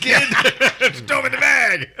buttercreams, kid. Just throw 'em in the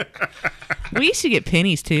bag. We used to get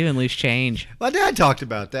pennies too and loose change. My dad talked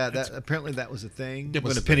about that. That apparently that was a thing It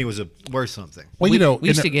was when a a penny was worth something. Well, We- you know, we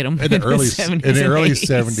used to get 'em in the in the early 70s in the and early 80s.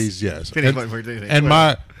 70s. Yes, Penny and, wasn't worth anything.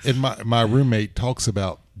 and my roommate talks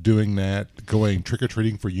about doing that, going trick or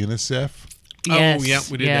treating for UNICEF. Oh, Yes. yeah,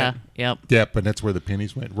 we did yeah, that. Yep. Yep, and that's where the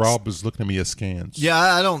pennies went. Rob was looking at me askance. Yeah,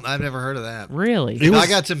 I've never heard of that. Really? It If was- I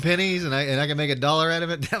got some pennies and I can make $1 out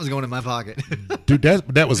of it, that was going in my pocket. Dude,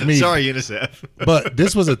 that was me. Sorry, UNICEF. But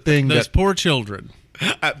this was a thing Those that poor children.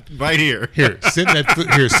 Right here. here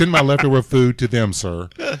send my leftover food to them, sir.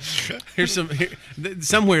 Here's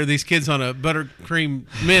somewhere these kids on a buttercream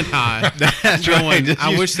mint high. That's going, right. Just I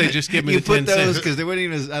use- wish they just give me you the put 10 those cents. because they wouldn't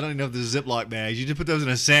even. I don't even know if there's Ziploc bags. You just put those in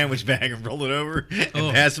a sandwich bag and roll it over and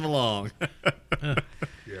Oh. pass them along.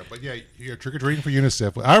 Yeah, but yeah, trick or treating for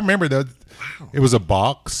UNICEF. I remember that it was a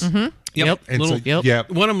box. Yep. And Little, so, Yep. yeah,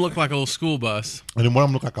 One of them looked like a little school bus. and then one of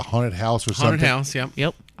them looked like a haunted house or Haunted something. house, yep.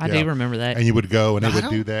 Yep. I Yeah. do remember that. And you would go and they I would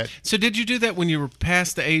don't- do that. So did you do that when you were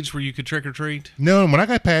past the age where you could trick or treat? No, when I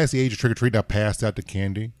got past the age of trick or treating, I passed out the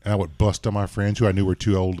candy and I would bust on my friends who I knew were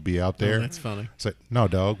too old to be out there. Oh, that's funny. It's like, no,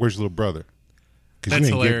 dog, where's your little brother? Because That's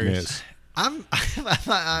you ain't getting hilarious. this. I'm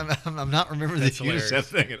not remembering That's this UNICEF hilarious.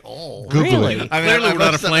 thing at all. Google Really? it. I mean, Clearly, I we're not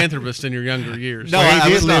a must- philanthropist in your younger years. No, Well, I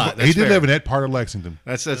he was did not. live. That's He did fair. live in that part of Lexington.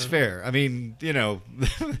 That's fair. I mean, you know,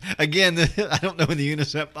 again, I don't know when the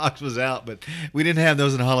UNICEF box was out, but we didn't have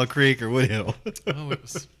those in Hollow Creek or Woodhill. Oh, it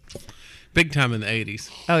was big time in the 80s.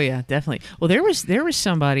 Oh yeah, definitely. Well, there was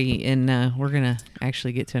somebody in. We're gonna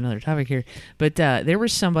actually get to another topic here, but there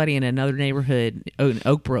was somebody in another neighborhood in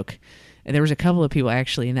Oak Brook and there was a couple of people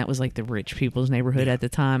actually, and that was like the rich people's neighborhood at the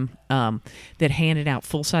time, that handed out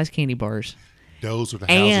full-size candy bars Those were the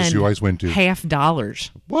and houses you always went to. $50.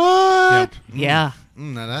 What? Yeah.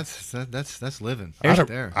 Now that's living I'd right have,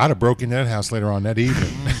 there. I'd have broken that house later on that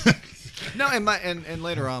evening. No, and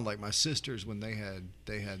later on, like my sisters, when they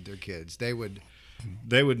had their kids, they would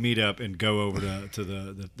meet up and go over to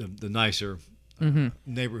the nicer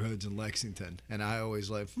neighborhoods in Lexington, and I always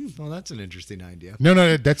like, well, that's an interesting idea.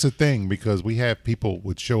 No, that's the thing, because we have people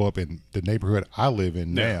would show up in the neighborhood I live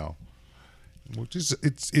in now, which is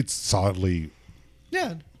it's solidly,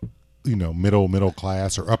 Yeah, middle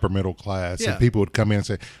class or upper middle class, Yeah. and people would come in and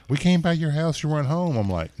say, "We came by your house, you weren't home." I'm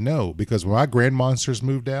like, no, because when my grand monsters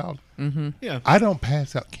moved out, yeah. I don't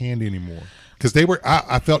pass out candy anymore. Because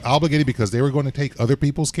I felt obligated because they were going to take other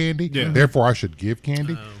people's candy. Yeah. Therefore, I should give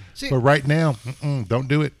candy. See- But right now, don't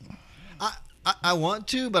do it. I want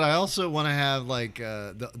to, but I also want to have like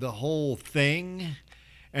the whole thing,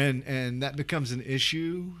 and that becomes an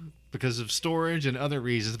issue because of storage and other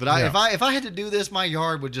reasons. But if I had to do this, my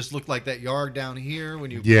yard would just look like that yard down here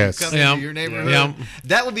when you Yes. come Yeah. into your neighborhood. Yeah.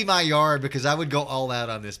 That would be my yard, because I would go all out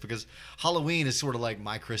on this, because Halloween is sort of like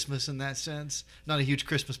my Christmas in that sense. Not a huge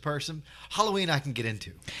Christmas person. Halloween I can get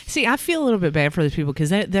into. See, I feel a little bit bad for those people,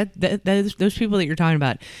 because those people that you're talking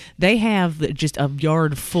about, they have just a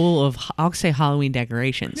yard full of, I'll say, Halloween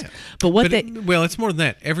decorations. But what Well, it's more than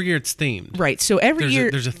that. Every year it's themed. right? So every There's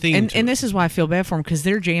year there's a theme and, to and it. this is why I feel bad for them, because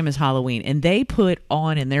their jam is Halloween, and they put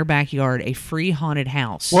on in their backyard a free haunted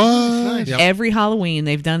house. What? Yep. Every Halloween,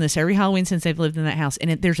 they've done this every Halloween since they've lived in that house,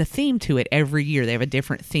 and there's a theme to it every year. They have a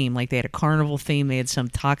different theme. Like they had a carnival theme, they had some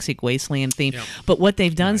toxic wasteland theme. Yep. But what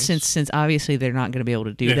they've done since obviously they're not going to be able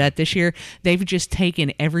to do that this year, they've just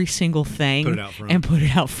taken every single thing Put it out front. and put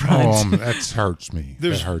it out front. Oh, that hurts me. That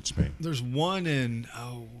There's- hurts me. There's one in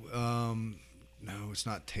no, it's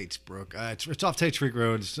not Tatesbrook. It's off Tates Creek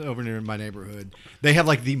Road. It's over near my neighborhood. They have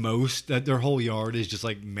like the most. Their whole yard is just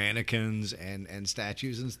like mannequins and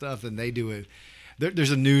statues and stuff. And they do it.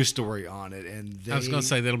 There's a news story on it, and I was going to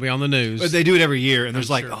say that'll be on the news. but they do it every year, and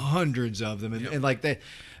there's like sure. hundreds of them. And like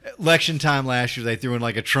election time last year, they threw in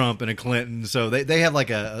like a Trump and a Clinton. So they have like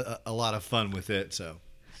a lot of fun with it. So.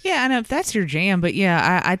 Yeah, I know if that's your jam, but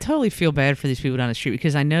yeah, I totally feel bad for these people down the street,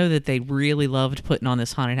 because I know that they really loved putting on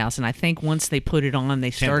this haunted house, and I think once they put it on, they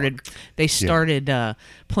started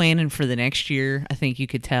planning for the next year. I think you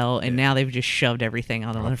could tell, and now they've just shoved everything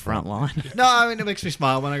on the front lawn. No, I mean, it makes me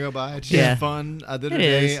smile when I go by. It's just Yeah. fun. The other It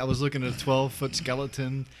day, is. I was looking at a 12-foot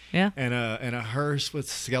skeleton Yeah. and a hearse with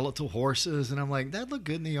skeletal horses, and I'm like, that looked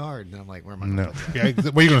good in the yard. And I'm like, where am I going to No. put that?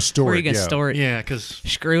 Yeah, where are you going to store Where are it? you gonna store it? Yeah, because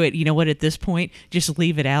Screw it. You know what? At this point, just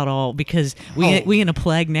leave it out all, because we in a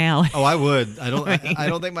plague now. I would. I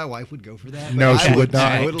don't think my wife would go for that. but No, I she would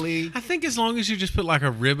not. Totally. I think as long as you just put like a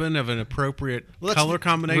ribbon of an appropriate Well, that's color the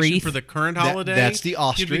combination wreath. for the current holiday, That's the you'd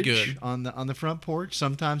ostrich be good. on the front porch.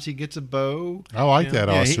 Sometimes he gets a bow. I like that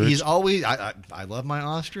Yeah, ostrich. he's always. I love my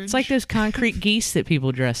ostrich. It's like those concrete geese that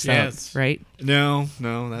people dress Yes. up, right? No,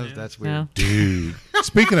 that's weird. No. Dude.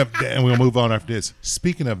 Speaking of, and we'll move on after this.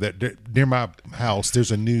 Speaking of that, near my house,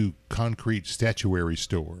 there's a new concrete statuary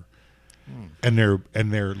store, and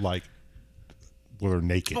they're like, well, they're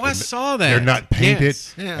naked. Oh, I saw that. They're not painted,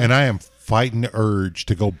 Yes. Yeah. and I am fighting the urge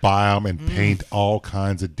to go buy them and paint all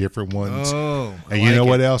kinds of different ones. Oh, I and you know like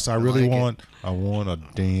what it. else I really like it. want? I want a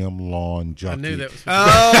damn lawn I jockey. knew that was.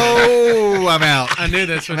 Oh, I'm out. I knew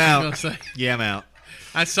that's what you I'm were going out. to say. Yeah, I'm out.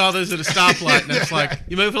 I saw those at a stoplight, and it's like,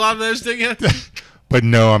 you move a lot of those, do you? But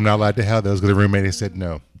no, I'm not allowed to have those because the roommate said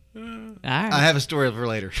no. All right. I have a story for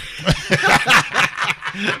later.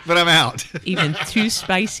 But I'm out. Even too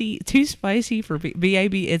spicy for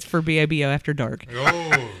BAB. It's for BABO after dark.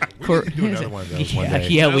 Oh, we need to do another one of those one day.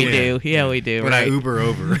 Yeah, we yeah. do. Yeah, we do. When I Right. Uber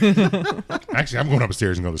over. Actually, I'm going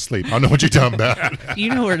upstairs and go to sleep. I know what you're talking about. You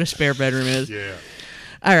know where the spare bedroom is. Yeah.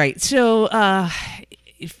 All right. So,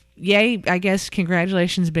 yay, I guess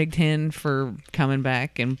congratulations, Big Ten, for coming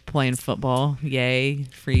back and playing football. Yay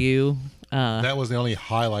for you. That was the only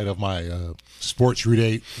highlight of my sports root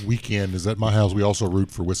 8 weekend. Is at my house. We also root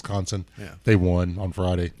for Wisconsin. Yeah. They won on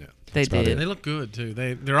Friday. Yeah. They about did. They look good, too.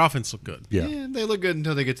 Their offense looked good. Yeah. Yeah, they look good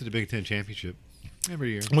until they get to the Big Ten championship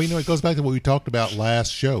every year. Well, it goes back to what we talked about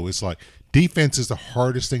last show. It's like defense is the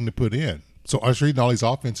hardest thing to put in. So I was reading all these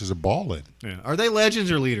offenses are balling. Yeah. Are they legends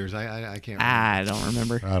or leaders? I can't remember. I don't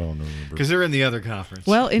remember. I don't know. Because they're in the other conference.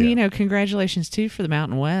 Well, and Yeah. congratulations too for the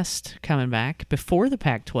Mountain West coming back before the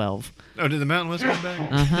Pac-12. Oh, did the Mountain West come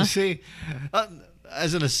back? See,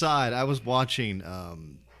 as an aside, I was watching.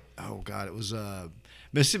 It was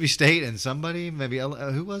Mississippi State and somebody maybe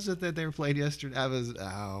who was it that they were played yesterday?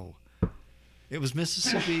 It was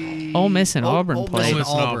Mississippi. Ole Miss and Auburn Ole Miss played. and Ole Miss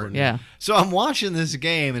and Auburn. Auburn. Yeah. So I'm watching this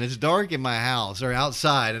game, and it's dark in my house or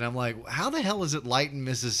outside, and I'm like, how the hell is it light in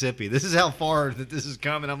Mississippi? This is how far that this is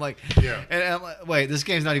coming. I'm like, Yeah. And I'm like, wait, this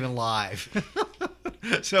game's not even live.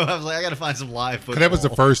 So I was like, I got to find some live football. That was the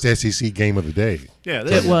first SEC game of the day. Yeah,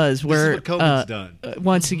 It was this where is what COVID's done.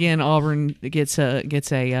 Once again Auburn gets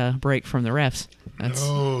a break from the refs. That's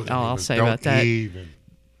all I'll say about that. Even.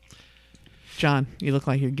 John, you look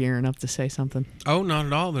like you're gearing up to say something. Oh, not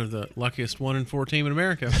at all. They're the luckiest 1-4 team in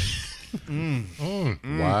America. Wow.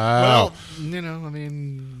 Well, you know, I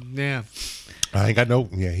mean, yeah. I ain't got no.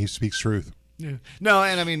 Yeah, he speaks truth. Yeah. No,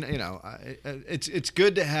 and I mean, you know, it's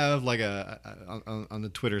good to have like on the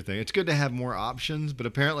Twitter thing. It's good to have more options, but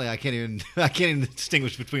apparently I can't even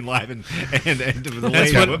distinguish between live and the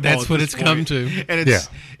That's late what- that's at what this it's come point. to. And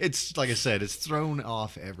it's like I said, it's thrown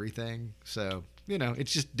off everything. So you know,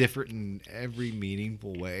 it's just different in every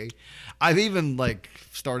meaningful way. I've even like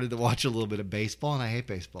started to watch a little bit of baseball, and I hate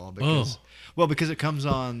baseball because because it comes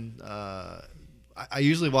on. I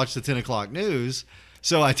usually watch the 10 o'clock news.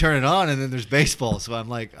 So I turn it on, and then there's baseball. So I'm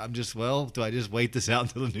like, do I just wait this out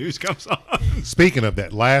until the news comes on? Speaking of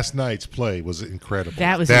that, last night's play was incredible.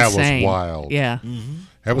 That was insane. Was wild. Yeah.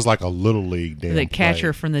 That was like a little league damn The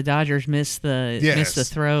catcher play. from the Dodgers missed the Yes.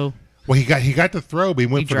 throw. Well, he got the throw, but he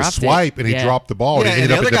went He for the dropped it. swipe, and he Yeah. dropped the ball. Yeah, and he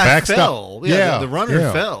and ended the up other at the guy backstop. fell. Yeah, the runner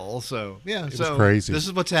yeah. fell. So yeah, was so crazy. This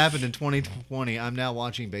is what's happened in 2020. I'm now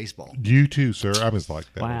watching baseball. You too, sir. I was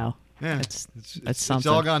like that. Wow. Yeah, That's it's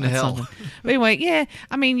something. all gone to That's hell. something. But anyway, yeah.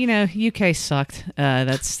 I mean, you know, UK sucked.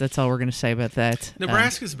 That's all we're gonna say about that.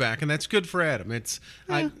 Nebraska's back, and that's good for Adam. It's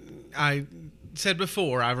I said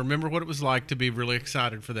before, I remember what it was like to be really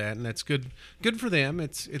excited for that, and that's good for them.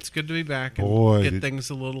 It's good to be back and Boy, get did- things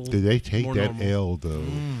a little Did they take more that normal. L though?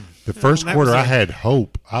 The first that quarter, was I a- had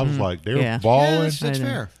hope. I was like, they were Yeah. balling, That's I know.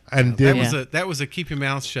 fair. and That then was a keep your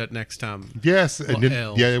mouth shut next time. yes, and then,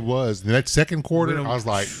 L. yeah, it was. And that second quarter, We don't- I was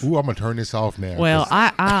like, ooh, I'm gonna turn this off now. Well,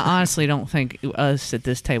 'cause- I honestly don't think us at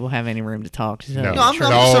this table have any room to talk. So No. No, I'm Sure.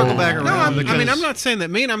 gonna circle No. back No, around. I mean because- I'm not saying that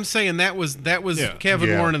mean. I'm saying that was Yeah. Kevin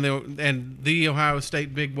Yeah. Warren and the Ohio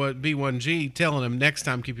State B1G telling him next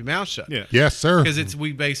time keep your mouth shut. Yeah. yes, sir. Because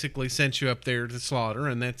we basically sent you up there to slaughter,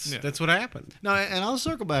 and that's what happened. No, and I'll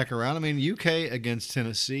circle back around. I mean, UK against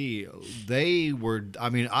Tennessee, they were. I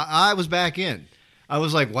mean, I was back in. I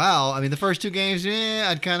was like, wow. I mean, the first two games,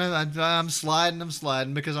 I'm sliding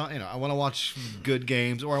because I want to watch good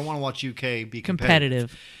games or I want to watch UK be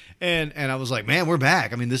competitive. And I was like, man, we're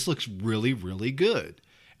back. I mean, this looks really, really good.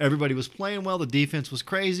 Everybody was playing well. The defense was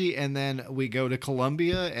crazy. And then we go to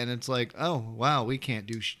Columbia, and it's like, oh, wow, we can't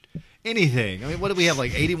do anything. I mean, what did we have,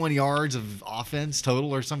 like 81 yards of offense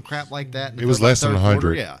total or some crap like that? in the It was third- less than third quarter?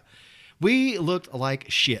 100. Yeah. We looked like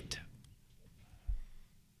shit.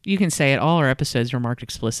 you can say it. All our episodes are marked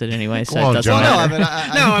explicit anyway, so Go it on, doesn't John. Well, no, I matter. mean,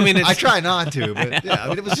 I No, I mean, it's- I try not to, but yeah, I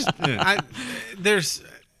mean, it was just.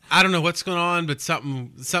 I don't know what's going on, but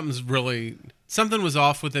something was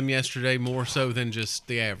off with them yesterday more so than just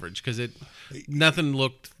the average because nothing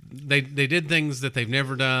looked. They did things that they've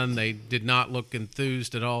never done. They did not look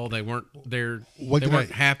enthused at all. They weren't there. What They did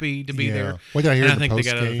weren't I- happy to be Yeah. there. What did I hear And in I the think they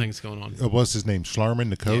got other post-game? things going on. What's his name? Schlarman,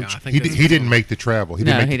 the coach. I think he that's he what's didn't going make the travel. He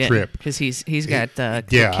didn't No, make he the didn't trip. because he's got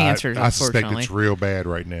Yeah, cancer. I suspect Unfortunately, it's real bad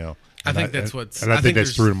right now. I And think that's what's. And I think that's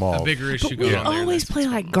there's threw them off A bigger issue but going we on there. always That's play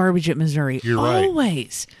what's like going garbage at Missouri. You're right.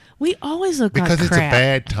 Always. We always look because like it's crap. a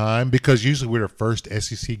bad time. Because usually we're the first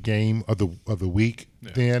SEC game of the week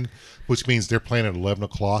then, which means they're playing at 11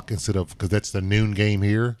 o'clock instead of because that's the noon game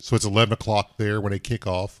here. So it's 11 o'clock there when they kick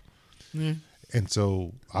off. And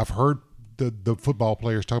so I've heard the football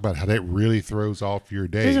players talk about how that really throws off your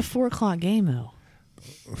It day. was a 4:00 game though.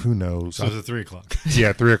 Who knows? So it was at 3 o'clock.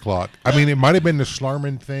 Yeah, 3 o'clock. I mean, it might have been the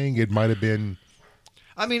Schlarman thing. It might have been.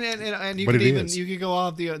 I mean, and you But could it even is. you could go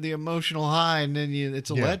off the emotional high, and then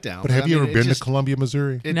it's a Yeah. letdown. But have I you mean, ever it been just- to Columbia,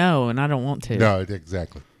 Missouri? No, and I don't want to. No,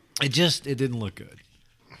 exactly. It didn't look good.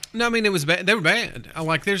 No, I mean it was bad. They were bad.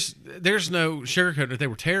 Like there's no sugarcoating it. They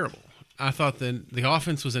were terrible. I thought the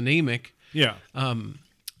offense was anemic. Yeah.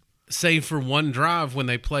 Save for one drive when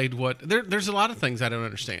they played there's a lot of things I don't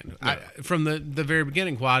understand. From the very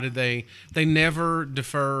beginning, why did they never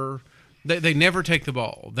defer? They never take the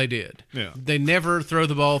ball. They did. Yeah. They never throw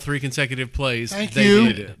the ball 3 consecutive plays. Thank they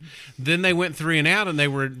you. did. Then they went 3 and out, and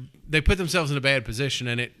they put themselves in a bad position,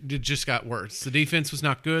 and it just got worse. The defense was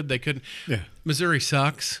not good. They couldn't. Yeah. Missouri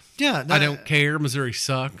sucks. Yeah, no, I don't care. Missouri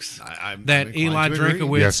sucks. I'm That inclined Eli to agree.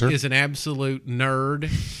 Drinkowitz Yes, sir. is an absolute nerd.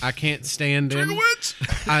 I can't stand him.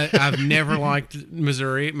 I've never liked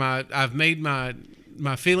Missouri. I've made my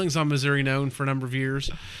my feelings on Missouri known for a number of years.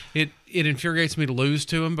 It infuriates me to lose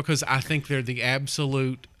to them because I think they're the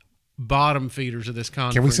absolute bottom feeders of this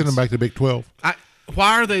conference. Can we send them back to Big 12?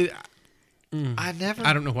 Why are they? I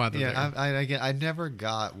don't know why they're Yeah, there. I never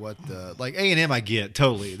got what the like A&M. I get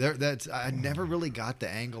totally. I never really got the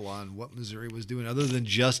angle on what Missouri was doing, other than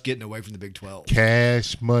just getting away from the Big 12.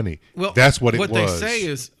 Cash money. Well, that's what it was. was. What they say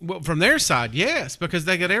is, well, from their side, yes, because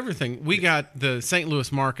they got everything. We got the St.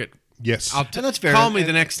 Louis market. Yes. And that's fair. Call me And-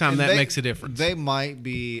 the next time and that they- makes a difference. They might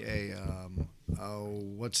be a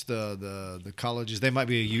what's the colleges? They might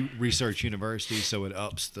be a research university, so it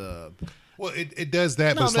ups the. Well, it does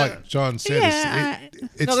that, No, but it's no. like John said, Yeah,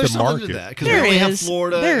 it's No, there's the something market. to that because There we only have is.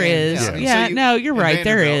 Florida. There and- is. and Yeah, no, you're and right,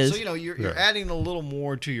 there Vanderbilt. is. So you're Yeah. adding a little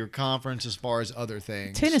more to your conference as far as other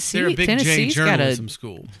things. They're a Tennessee, big J Tennessee's got a journalism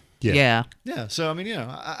school. yeah. Yeah, so I mean,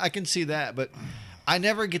 I can see that, but I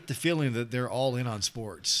never get the feeling that they're all in on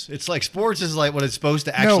sports. It's like sports is like what it's supposed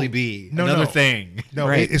to actually be. No, another no. thing. No,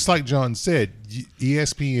 Right. it's like John said.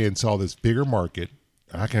 ESPN saw this bigger market.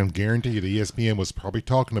 I can guarantee you the ESPN was probably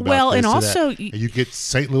talking about Well, this and or also that. And you get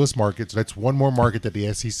St. Louis markets. That's one more market that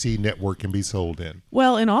the SEC network can be sold in.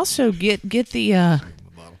 Well, and also get the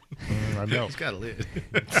I know. It's got a lid.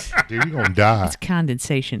 Dude, you're going to die. it's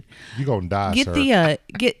condensation. You're going to die, Get sir.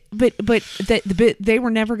 but they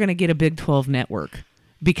were never going to get a Big 12 network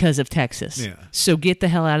because of Texas. Yeah. So get the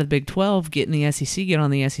hell out of the Big 12, get in the SEC, get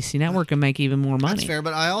on the SEC network, and make even more money. That's fair,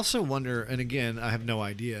 but I also wonder, and again, I have no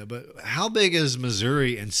idea, but how big is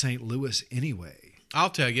Missouri and St. Louis anyway? I'll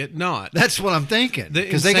tell you, not. That's what I'm thinking. In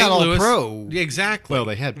Because they St. got all Louis- pro. Yeah, exactly. Well,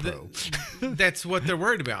 they had pro. That's what they're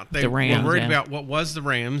worried about. They The Rams, were worried yeah. about what was the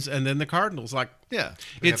Rams and then the Cardinals. Like, Yeah.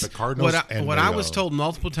 They have it's the Cardinals and what the, I was told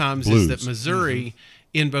multiple times Blues. is that Missouri,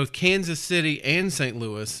 in both Kansas City and St.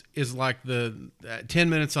 Louis, is like the 10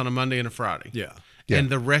 minutes on a Monday and a Friday. Yeah. Yeah. And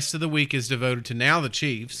the rest of the week is devoted to now the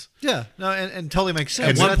Chiefs. Yeah. No, and totally makes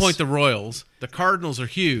sense. At one That's- point, the Royals. The Cardinals are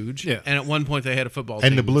huge. Yeah. And at one point, they had a football team.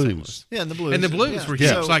 And the in St. Blues. Louis. Yeah, and the Blues. And the Blues Yeah. were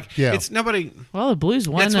huge. Yeah. It's like, Yeah. it's nobody. Well, the Blues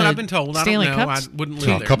won That's the what I've been told. Stanley I don't know. Cups I wouldn't a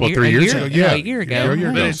live there. couple, year- 3 a years year- ago. yeah, Yeah. a year ago. Yeah, a year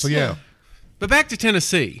But ago. it's- So, yeah. But back to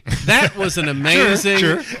Tennessee. That was an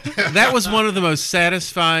amazing. That was one of the most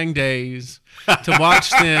satisfying days to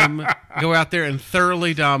watch them go out there and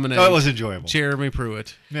thoroughly dominate. Oh, it was enjoyable. Jeremy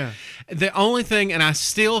Pruitt. Yeah. The only thing, and I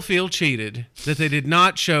still feel cheated, that they did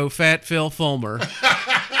not show Fat Phil Fulmer.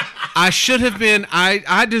 I should have been.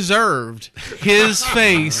 I deserved his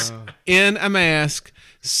face in a mask,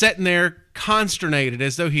 sitting there consternated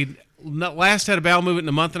as though he'd last had a bowel movement in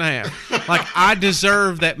a month and a half. Like, I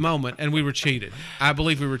deserved that moment, and we were cheated. I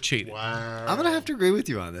believe we were cheated. I'm going to have to agree with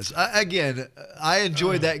you on this. I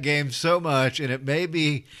enjoyed that game so much, and it made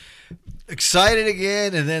me excited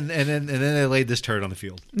again, and then they laid this turd on the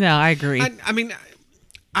field. No, I agree. I mean,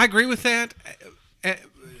 I agree with that.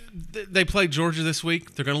 They played Georgia this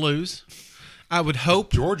week. They're going to lose. I would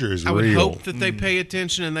hope Georgia is I would real. hope that they pay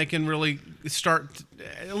attention and they can really start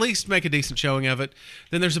at least make a decent showing of it.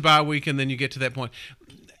 Then there's a bye week, and then you get to that point.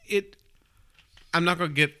 I'm not going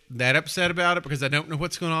to get that upset about it because I don't know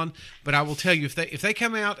what's going on. But I will tell you, if they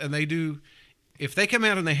come out and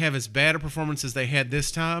they have as bad a performance as they had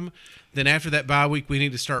this time, then after that bye week, we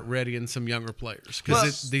need to start readying some younger players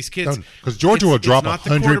because these kids. Because Georgia will it's drop not the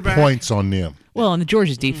 100 quarterback. points on them. well, and the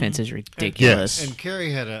Georgia's defense is ridiculous. And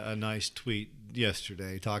Kerry had a nice tweet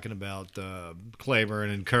yesterday talking about Claiborne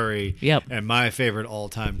and Curry. Yep. And my favorite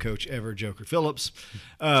all-time coach ever, Joker Phillips.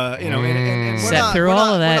 And we're Sat not, through we're all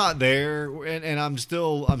not, of that. We're not there, and I'm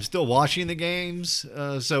still watching the games.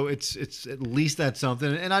 So it's at least that's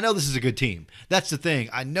something. And I know this is a good team. That's the thing.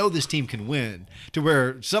 I know this team can win. To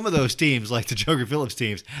where some of those teams, like the Joker Phillips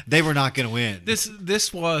teams, they were not going to win.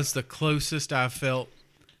 This was the closest I felt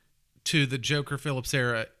to the Joker Phillips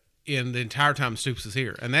era in the entire time Stoops was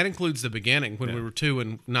here, and that includes the beginning when we were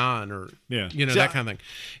 2-9, or that kind of thing.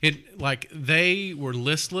 It like they were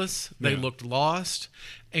listless, they looked lost,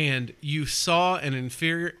 and you saw an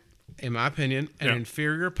inferior, in my opinion,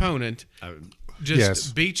 inferior opponent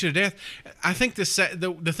just beat you to death. I think the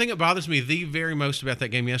thing that bothers me the very most about that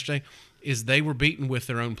game yesterday is they were beaten with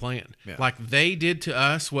their own plan. Yeah. Like they did to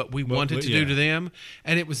us what we wanted to do to them,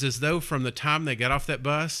 and it was as though from the time they got off that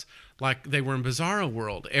bus, like they were in Bizarro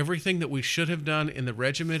World. Everything that we should have done in the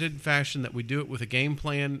regimented fashion that we do it with a game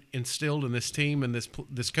plan instilled in this team and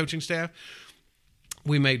this coaching staff,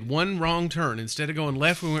 we made one wrong turn. Instead of going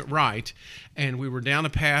left, we went right, and we were down a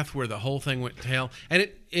path where the whole thing went to hell. And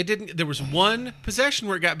it didn't. There was one possession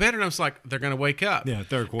where it got better, and I was like, they're going to wake up. Yeah,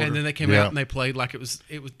 third quarter. And then they came out and they played like it was.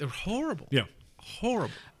 They're horrible. Yeah.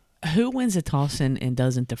 Horrible. Who wins a toss and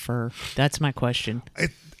doesn't defer? That's my question.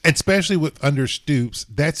 Especially with under Stoops,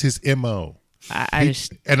 that's his MO. I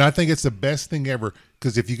just And I think it's the best thing ever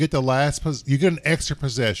because if you get the you get an extra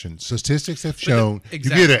possession. Statistics have shown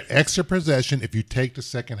exactly. you get an extra possession if you take the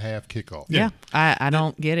second half kickoff. yeah. I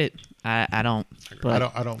don't get it. I don't.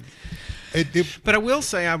 But I don't. But I will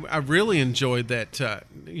say I really enjoyed that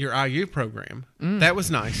your IU program. That was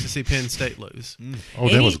nice to see Penn State lose. Oh,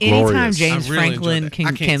 that was anytime glorious. James I really Franklin enjoyed that. I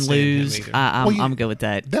can can't stand him lose, either. I'm good with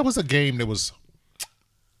that. That was a game that was.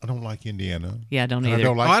 I don't like Indiana. Yeah, I don't And either. I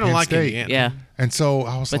don't like I don't Penn like State. Indiana. Yeah, And so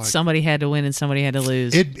I was but like, somebody had to win and somebody had to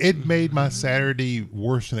lose. it made my Saturday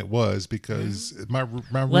worse than it was because my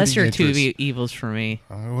Lesser rooting two interest- evils for me.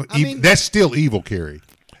 that's still evil, Kerry.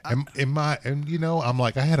 And you know, I'm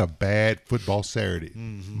like, I had a bad football Saturday.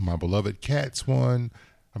 My beloved Cats won.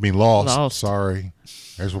 I mean, lost. Sorry.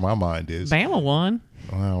 There's where my mind is. Bama won.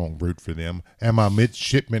 I don't root for them. And my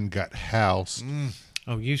midshipman got housed.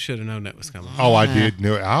 Oh, you should have known that was coming. Oh, I did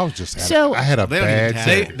know it. I was just I had a They don't even bad have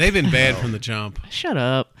Saturday. They've been bad from the jump. Shut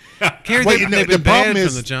up. Carrie, Well, they've, you know, they've the been problem bad is-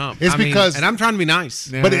 from the jump. it's I mean, because- and I'm trying to be nice.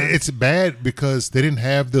 But it's bad because they didn't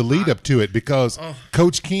have the lead up to it because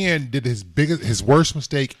Coach Ken did his worst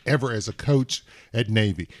mistake ever as a coach at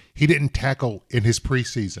Navy. He didn't tackle in his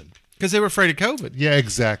preseason. Because they were afraid of COVID. Yeah,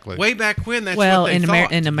 exactly. Way back when, that's Well, what they in thought.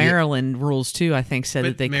 the Maryland rules too, I think said But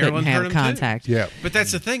that they Maryland couldn't hurt have 'em too. contact. Yeah. But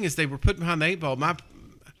that's the thing is they were put behind the eight ball.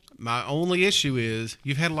 My only issue is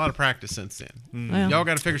you've had a lot of practice since then. Well, Y'all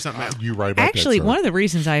got to figure something out. You're right about actually, that, sir. one of the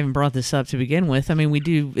reasons I even brought this up to begin with, I mean,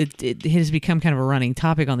 it has become kind of a running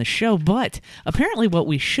topic on the show, but apparently what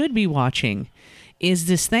we should be watching is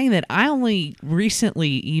this thing that I only recently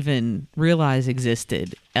even realized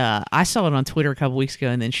existed. I saw it on Twitter a couple weeks ago,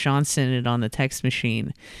 and then Sean sent it on the text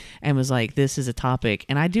machine and was like, this is a topic.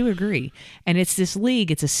 And I do agree. And it's this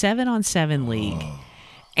league. It's a 7-on-7 league.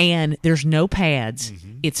 And there's no pads.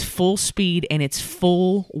 It's full speed and it's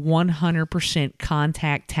full 100%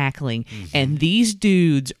 contact tackling. And these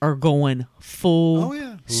dudes are going full Oh,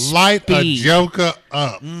 yeah. Light a speed. joker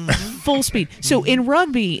up. Full speed. So in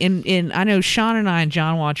rugby, in I know Sean and I and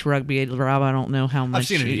John watch rugby. Rob, I don't know how much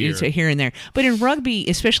seen it it's here. here and there, but in rugby,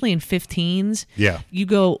 especially in 15s, Yeah. you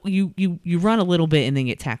go you run a little bit and then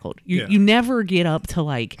get tackled. Yeah. You never get up to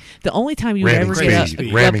like the only time you Ramming ever get speed.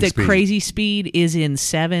 up Ramming to speed. crazy speed is in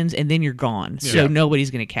 7s, and then you're gone. So Yeah. nobody's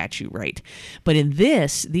gonna catch you, right? But in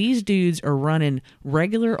this, these dudes are running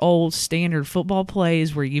regular old standard football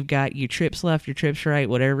plays where you've got your trips left, your trips right,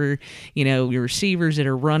 whatever, your receivers that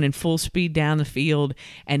are running full speed down the field,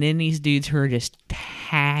 and then these dudes who are just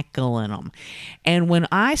tackling them. And when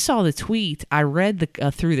I saw the tweet, I read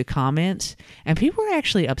through the comments, and people were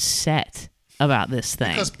actually upset about this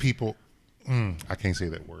thing. Because people, I can't say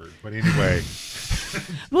that word, but anyway,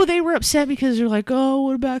 Well, they were upset because they're like, "Oh,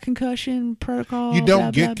 what about concussion protocol?" you don't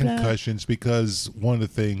blah, get blah, blah." concussions because one of the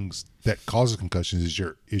things that causes concussions is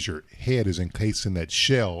your head is encased in that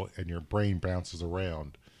shell and your brain bounces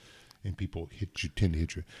around, and people tend to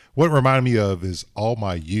hit you. What it reminded me of is all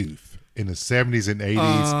my youth in the 70s and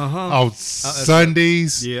 80s on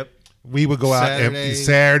Sundays. Yep. We would go out and Saturdays.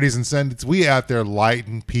 Saturdays and Sundays. We out there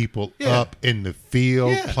lighting people Yeah. up in the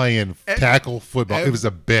field Yeah. playing tackle football. It was the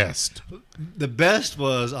best. The best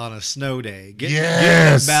was on a snow day. Getting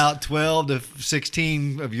Yes. about 12 to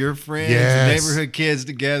 16 of your friends, Yes. neighborhood kids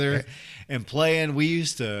together and playing. We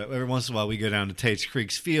used to, every once in a while, we go down to Tate's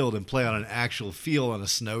Creek's field and play on an actual field on a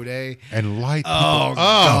snow day. And light people Oh, up.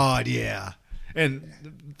 God, yeah. And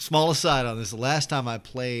small aside on this, the last time I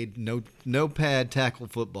played no pad tackle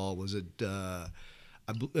football was at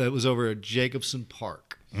it was over at Jacobson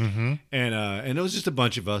Park. Mm-hmm. And it was just a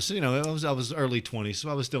bunch of us. I was early 20s, so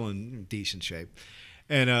I was still in decent shape.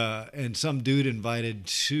 And some dude invited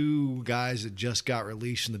two guys that just got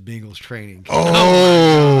released from the Bengals training camp.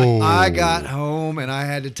 Oh, I got home and I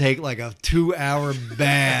had to take like a 2-hour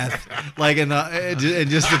bath, like it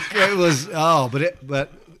was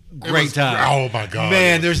great time. Oh my God,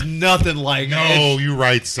 Man, there's nothing like No, it. you're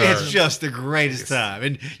right, sir. It's just the greatest time,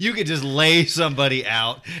 and you could just lay somebody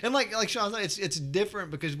out. And like Sean said, it's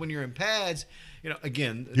different because when you're in pads,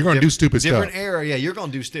 again, You're gonna do stupid different stuff. era. Yeah, you're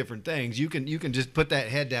gonna do different things. You can just put that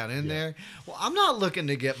head down in there. Well, I'm not looking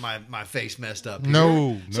to get my face messed up here.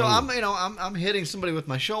 No, So no. I'm hitting somebody with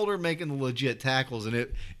my shoulder, making the legit tackles, and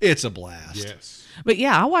it's a blast. Yes. But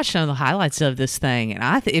yeah, I watched some of the highlights of this thing,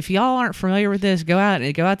 and if y'all aren't familiar with this, go out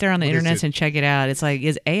there on the What is internet it? and check it out. It's like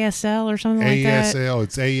is ASL or something like that. ASL,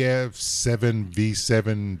 it's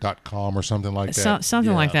AF7v7.com or something like that.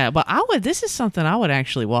 Something like Yeah. that. But this is something I would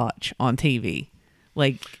actually watch on TV.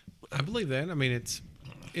 Like, I believe that. I mean,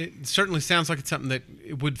 it certainly sounds like it's something that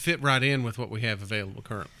it would fit right in with what we have available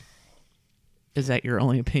currently. is that your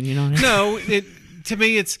only opinion on it? No, to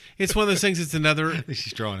me, it's one of those things. It's another.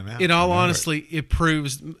 She's drawing him out. In all honesty, it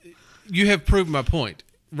proves you have proved my point.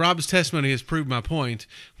 Rob's testimony has proved my point,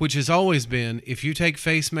 which has always been: if you take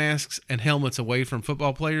face masks and helmets away from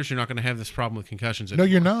football players, you're not going to have this problem with concussions No, anymore.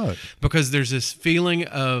 you're not. Because there's this feeling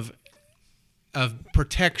of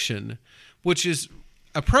protection, which is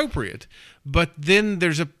appropriate, but then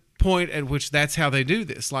there's a point at which that's how they do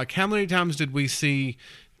this. Like, how many times did we see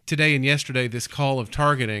today and yesterday this call of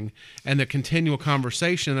targeting and the continual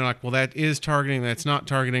conversation? They're like, well, that is targeting, that's not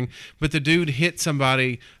targeting, but the dude hit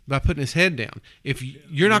somebody by putting his head down. If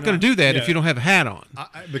you're not going to do that if you don't have a hat on.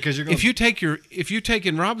 Because you're going If you take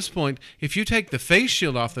in Rob's point, if you take the face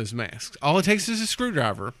shield off those masks, all it takes is a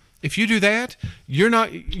screwdriver. If you do that, you're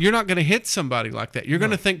not going to hit somebody like that. You're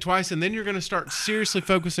going to think twice, and then you're going to start seriously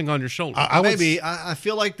focusing on your shoulder. I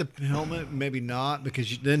feel like the helmet, maybe not,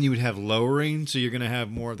 because then you would have lowering, so you're going to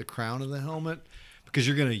have more of the crown of the helmet because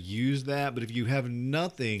you're going to use that. But if you have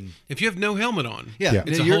nothing, if you have no helmet on, Yeah.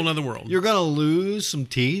 it's a whole other world. You're going to lose some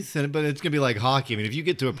teeth, but it's going to be like hockey. I mean, if you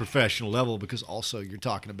get to a professional level, because also you're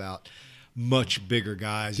talking about much bigger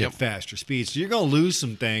guys at faster speeds, so you're going to lose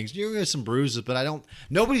some things. You're going to get some bruises, but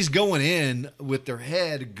nobody's going in with their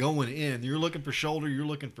head going in. You're looking for shoulder. You're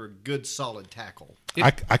looking for a good solid tackle.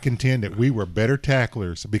 I contend that we were better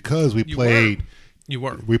tacklers because we played. You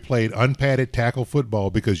were. We played unpadded tackle football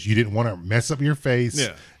because you didn't want to mess up your face.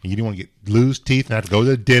 Yeah. And you didn't want to lose teeth and have to go to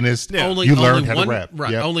the dentist. Yeah. You learned how to rap.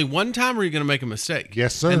 Right. Yep. Only one time are you going to make a mistake.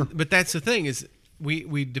 Yes, sir. But that's the thing is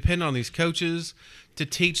we depend on these coaches to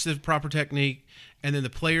teach the proper technique, and then the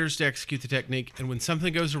players to execute the technique. And when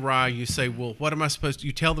something goes awry, you say, well, what am I supposed to –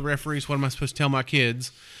 you tell the referees, what am I supposed to tell my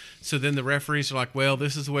kids? So then the referees are like, well,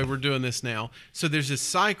 this is the way we're doing this now. So there's this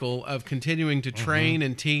cycle of continuing to train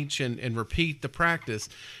and teach and repeat the practice.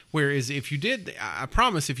 Whereas if you did – I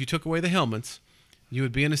promise if you took away the helmets – you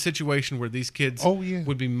would be in a situation where these kids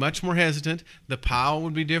would be much more hesitant. The pile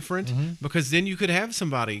would be different because then you could have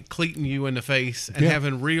somebody cleating you in the face and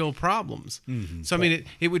having real problems. So, I mean,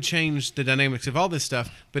 it would change the dynamics of all this stuff,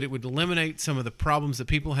 but it would eliminate some of the problems that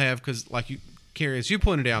people have because, like you, Carrie, as you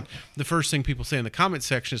pointed out, the first thing people say in the comment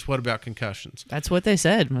section is, what about concussions? That's what they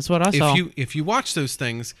said. That's what I saw. If you watch those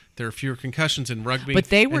things, there are fewer concussions in rugby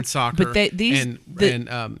and soccer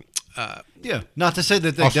Yeah, not to say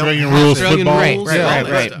that they Australian don't have rules it. football.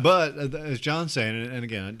 Right. But as John's saying, and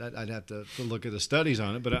again, I'd have to look at the studies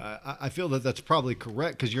on it, but I feel that that's probably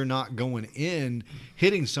correct because you're not going in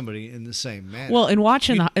hitting somebody in the same manner. Well, and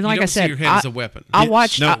watching, You and like don't I see said, your head as a weapon. I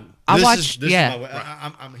watched. No, I watched.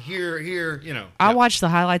 I'm here. You know. I watched the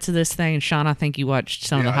highlights of this thing, and Sean, I think you watched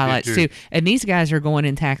some of the I did highlights too. too. And these guys are going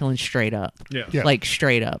in tackling straight up. Yeah. Like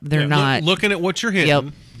straight up. They're not looking at what you're hitting.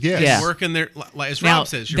 Yep. Yes. Yeah. Working their, like as Now, Rob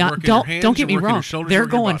says, you're working your hands. don't get me you're working wrong. Your shoulders, They're you're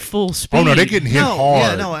working your going body. full speed. Oh, no, they're getting hit hard.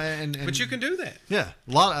 Yeah, no, and But you can do that. Yeah,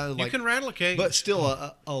 a lot of You can rattle a cage. but still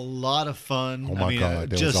a lot of fun. Oh, my God,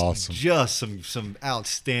 that was awesome. Just some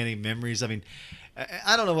outstanding memories. I mean,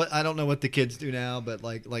 I don't know what the kids do now, but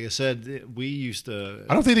like I said, we used to.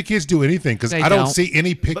 I don't think the kids do anything because They I don't don't. see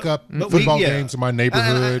any pickup But football we- yeah. games in my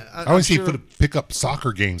neighborhood. I only I'm see sure- pickup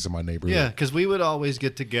soccer games in my neighborhood. Yeah, because we would always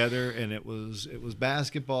get together, and it was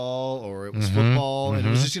basketball or it was football, and it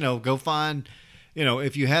was just go find.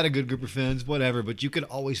 If you had a good group of friends, whatever, but you could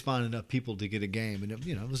always find enough people to get a game, and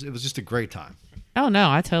it was just a great time. Oh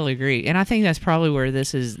no, I totally agree, and I think that's probably where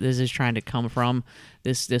this is trying to come from.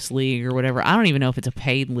 This league or whatever. I don't even know if it's a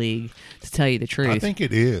paid league, to tell you the truth. I think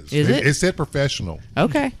it is. Is it? It said professional.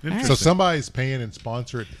 Okay. All right. So somebody's paying and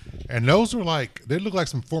sponsor it, and those are they look like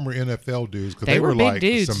some former NFL dudes because They they were were big like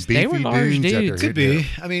dudes. some They beefy were large dudes. out there dudes. Could hitting be.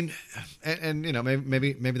 it. I mean, and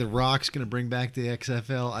maybe the Rock's going to bring back the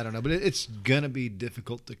XFL. I don't know, but it's going to be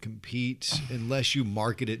difficult to compete unless you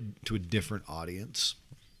market it to a different audience.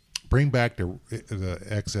 Bring back the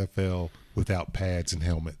XFL without pads and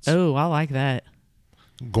helmets. Oh, I like that.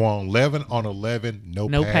 Go on 11 on 11, no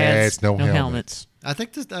No pads, pads, no no helmets. I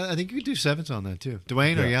think you could do sevens on that too.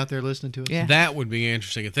 Dwayne, are you out there listening to us? Yeah. That would be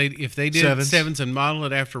interesting if they did Sevens. and model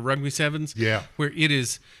it after rugby sevens. Yeah. where it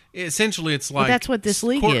is essentially it's like that's what this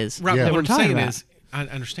league is, Right, Yeah. what we're I'm talking saying about. is I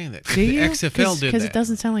understand that. Do The you? XFL did Because that. it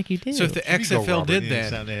doesn't sound like you do. So if the Here you go, XFL Robert. did Yeah,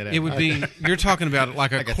 sound ahead that, of it would be you're talking about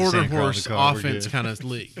like a got the quarter sand car in horse the car, we're offense good. kind of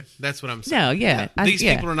league. That's what I'm saying. no, yeah. These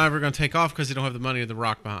yeah. people are never going to take off because they don't have the money or the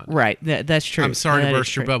rock behind. Right. That's true. I'm sorry That to is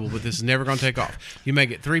burst your true. bubble, but this is never going to take off. You may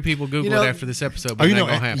get 3 people Google it after this episode, but Oh, it you ain't know,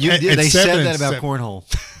 going to happen. At They 7 said and that about 7. cornhole.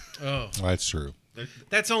 Oh, That's true.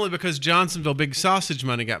 that's only because Johnsonville Big Sausage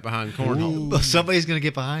Money got behind cornhole. Well, somebody's going to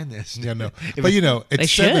get behind this. Yeah, no. It But was- it's They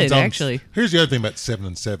should, sevens on, actually. Here's the other thing about 7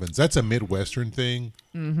 and 7s. That's a Midwestern thing.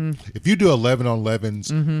 Mm-hmm. If you do 11 on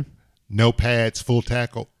 11s, no pads, full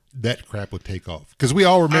tackle, that crap would take off. Because we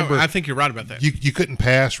all remember, I think you're right about that. you couldn't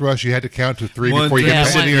pass rush. You had to count to 3 One before you thing,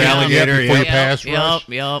 could city or yeah, alligator, before you yeah. pass rush.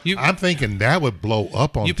 Yup. You- I'm thinking that would blow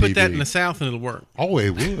up on you TV. put that in the South and it'll work. Oh, it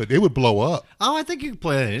would. It would blow up. Oh, I think you can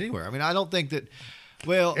play that anywhere. I mean, I don't think that.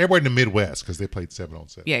 Well, Everywhere in the Midwest because they played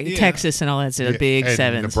 7-on-7. Yeah, Yeah. Texas and all that's the big and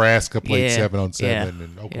sevens. Nebraska played Yeah. 7-on-7, Yeah.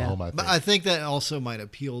 and Oklahoma. I but think. I think that also might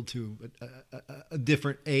appeal to a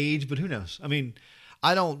different age. But who knows? I mean,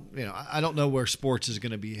 I don't know where sports is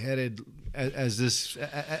going to be headed as this.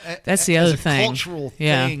 That's the as other a thing. cultural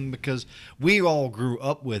Yeah. thing, because we all grew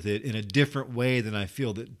up with it in a different way than I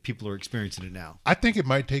feel that people are experiencing it now. I think it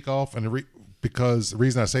might take off, and because the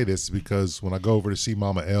reason I say this is because when I go over to see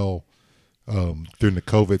Mama L during the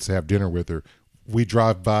COVID to have dinner with her, we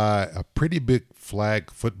drive by a pretty big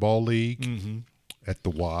flag football league at the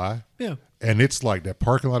Y. Yeah. And it's like that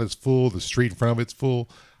parking lot is full, the street in front of it's full.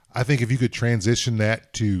 I think if you could transition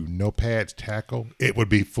that to no pads tackle, it would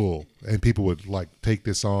be full, and people would like take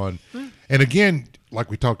this on. And again, like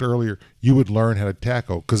we talked earlier, you would learn how to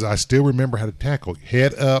tackle, because I still remember how to tackle.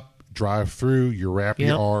 Head up, drive through, you wrap your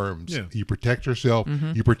Yep. arms, Yeah. you protect yourself,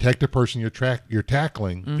 you protect the person you're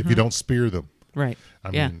tackling if you don't spear them. Right. I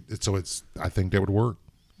yeah. mean, I think that would work.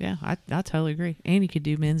 Yeah, I totally agree. And you could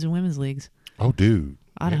do men's and women's leagues. Oh, dude.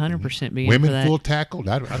 I'd 100% be in Women for that. full tackle.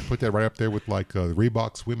 I'd put that right up there with like the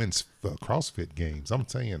Reebok's women's CrossFit games. I'm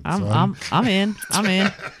saying, son. I'm in.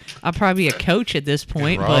 I'll probably be a coach at this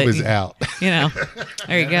point, Rob but is out. you know,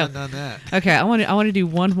 there you go. Done that. Okay, I want to do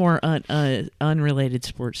one more unrelated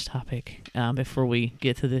sports topic before we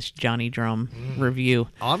get to this Johnny Drum review.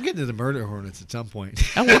 Oh, I'm getting to the Murder Hornets at some point.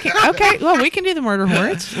 Oh, okay. Well, we can do the Murder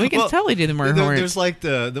Hornets. We can Well, totally do the Murder There's Hornets. like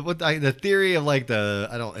the theory of like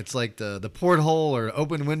it's like the porthole or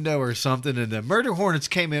open window or something, and the Murder Hornets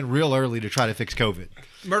came in real early to try to fix COVID.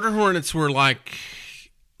 Murder Hornets were like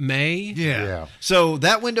May. Yeah. So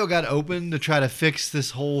that window got open to try to fix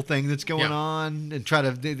this whole thing that's going Yeah. on and try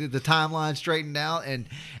to the timeline straightened out, and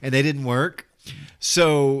they didn't work.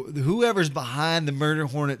 So whoever's behind the Murder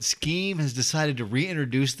Hornet scheme has decided to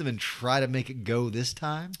reintroduce them and try to make it go this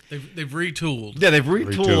time. They've retooled. Yeah, they've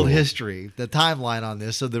retooled Retooled. history, the timeline on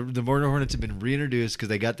this. So the Murder Hornets have been reintroduced because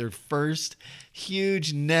they got their first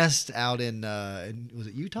huge nest out in was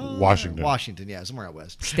it Utah? Washington. Washington, yeah, somewhere out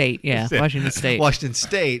west. State, yeah, Washington State. Washington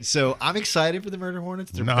State. So I'm excited for the Murder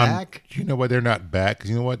Hornets. They're No, back. you know what? They're not back.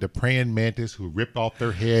 'Cause you know what? The praying mantis who ripped off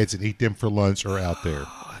their heads and eat them for lunch are out there.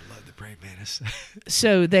 Oh, I love the praying mantis.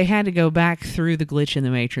 So they had to go back through the glitch in the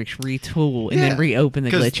Matrix, retool, and Yeah, then reopen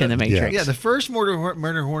the 'cause glitch in the Matrix. Yeah, the first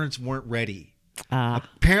Murder Hornets weren't ready. Ah.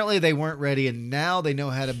 Apparently they weren't ready, and now they know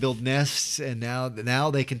how to build nests, and now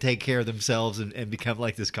they can take care of themselves and become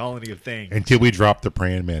like this colony of things. Until we drop the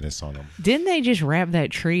praying mantis on them. Didn't they just wrap that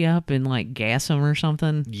tree up and like gas them or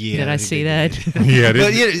something? Yeah, Did I I see think that? they Yeah,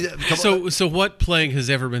 But this, yeah, So what plague has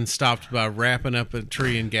ever been stopped by wrapping up a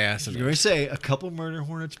tree and gas you're going to say a couple Murder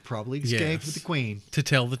Hornets probably escaped Yes. with the Queen. to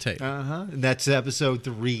tell the tape? And that's episode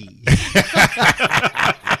 3.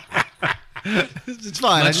 It's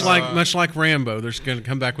fine. Much like Rambo, they're going to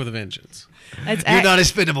come back with a vengeance. That's you're not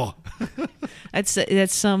expendable.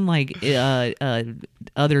 that's some like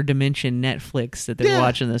other dimension Netflix that they're Yeah.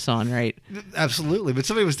 watching this on, right? Absolutely, but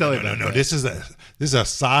somebody was telling me no, about no. that. This is a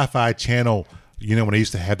sci-fi channel. You know when they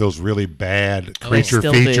used to have those really bad creature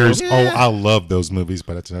still do. features. Yeah. Oh, I love those movies,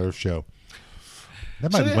 but that's another show.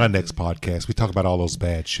 That might So, be yeah. my next podcast. We talk about all those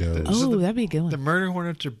bad shows. Oh, that'd be a good The one. Murder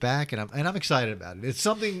Hornets are back, and I'm excited about it. It's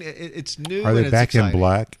something. It's new. Are and they it's back exciting. in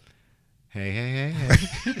black? Hey.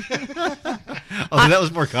 Oh, that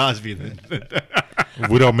was more Cosby then.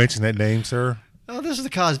 We don't mention that name, sir. Oh, this is the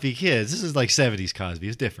Cosby Kids. This is like 70s Cosby.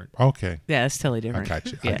 It's different. Okay, Yeah, it's totally I different. got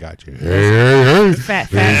you. Yeah. I got you. Hey,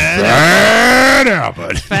 Fat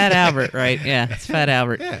Albert. Fat Albert, right? Yeah, it's Fat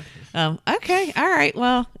Albert. Yeah. Okay, all right.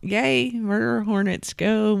 Well, yay, Murder Hornets,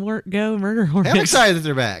 go Murder Hornets. I'm excited that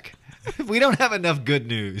they're back. We don't have enough good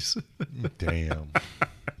news. Damn.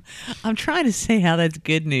 I'm trying to say how that's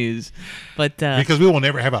good news, but Because we will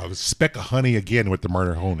never have a speck of honey again with the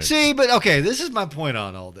Murder Hornets. See, but okay, this is my point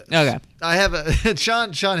on all this. Okay. I have a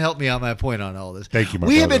Sean helped me on my point on all this. Thank you, my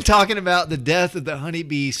We have brother. been talking about the death of the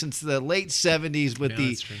honeybee since the late 70s with Yeah, the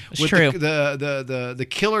that's true. It's with true. the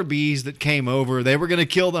killer bees that came over. They were going to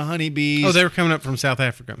kill the honeybees. Oh, they were coming up from South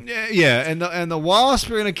Africa. Yeah, and the wasps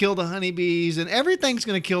are going to kill the honeybees, and everything's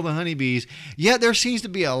going to kill the honeybees. Yet there seems to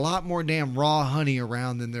be a lot more damn raw honey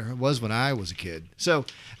around than there was when I was a kid. So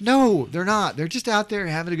no, they're not. They're just out there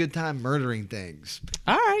having a good time murdering things.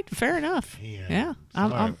 all right, fair enough. Yeah,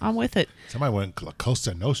 I'm with it. Somebody went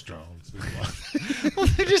Costa Nostra. Well,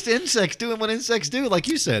 they're just insects doing what insects do, like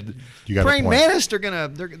you said. You got a Praying point. mantis, they're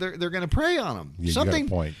gonna prey on them. You Something.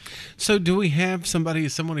 got a point. So, do we have somebody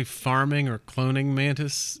farming or cloning manti?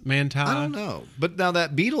 I don't know, but now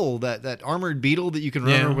that beetle, that armored beetle that you can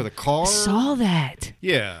run Yeah. over with a car. Saw that.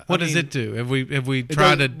 Yeah. What I does mean, it do? Have we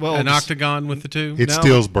tried does- well, an the- octagon with the two? It No.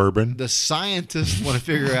 steals bourbon. The scientists want to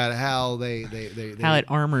figure out how they How it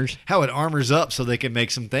armors. how it armors up so they can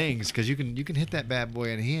make some things, because you can hit that bad boy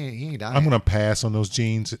and he ain't dying. I'm going to pass on those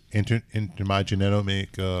genes into my genetic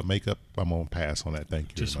makeup. I'm going to pass on that. Thank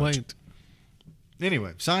you. Just very much. wait.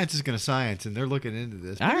 Anyway, science is going to science, and they're looking into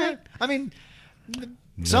this. All right. I mean,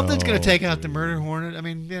 something's going No, to take out the dude. murder hornet. I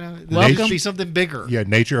mean, there Welcome. should be something bigger. Yeah,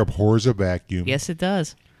 nature abhors a vacuum. Yes, it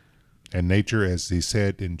does. And nature, as he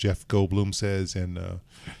said, and Jeff Goldblum says in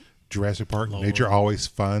Jurassic Park, nature always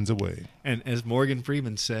finds a way. And as Morgan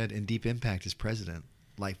Freeman said in Deep Impact as president,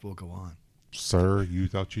 life will go on. Sir, you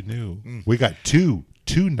thought you knew. We got two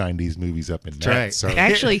 90s movies up in that, right. sir.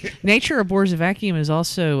 Actually, nature abhors a vacuum is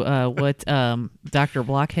also what Dr.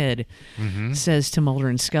 Blockhead says to Mulder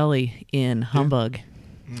and Scully in Humbug.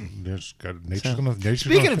 Nature's So- gonna,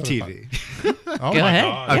 Speaking of TV, Oh Go my ahead.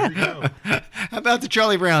 God, Yeah. here we go. how about the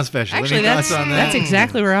Charlie Brown special? Actually, Any thoughts that's on that? that's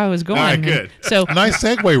exactly where I was going. All right, good. So, Nice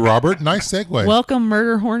segue, Robert. Nice segue. welcome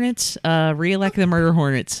Murder Hornets. Reelect the Murder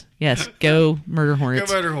Hornets. Yes, go Murder Hornets.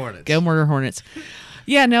 Go Murder Hornets. Go Murder Hornets.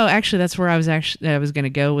 Yeah, no, actually, that's where I was going to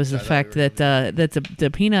go was the fact that the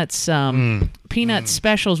Peanuts Peanuts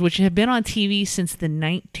specials, which have been on TV since the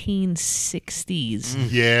 1960s.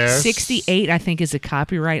 Yes. 68, I think, is a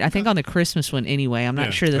copyright. I think on the Christmas one, anyway. I'm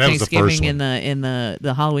not sure the that was the first Thanksgiving one. and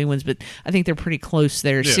the Halloween ones, but I think they're pretty close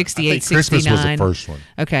there. 68, I think Christmas 69. was the first one.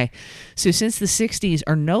 Okay, so since the 60s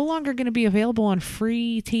are no longer going to be available on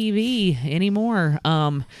free TV anymore,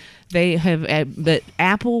 they have, but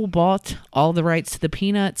Apple bought all the rights to the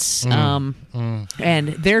Peanuts, and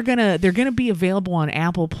they're gonna be available on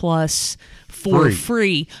Apple Plus for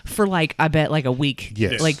free for like I bet like a week,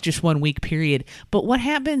 Yes. like just 1 week period. But what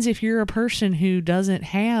happens if you're a person who doesn't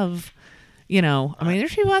have? I mean,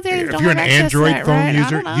 there's people out there that If don't you're have an access to Android that, phone right? I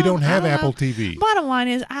user, don't you don't know. have I don't Apple know. TV. Bottom line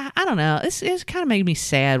is, I don't know. It's kind of made me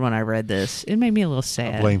sad when I read this. It made me a little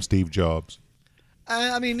sad. Blame Steve Jobs.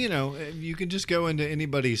 I mean, you can just go into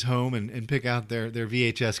anybody's home and pick out their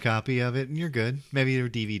VHS copy of it, and you're good. Maybe their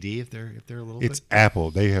DVD if they're a little It's bit. Apple.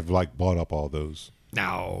 They have like bought up all those.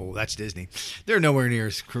 No, that's Disney. They're nowhere near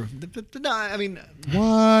as. No, I mean,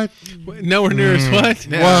 What? Nowhere near as what?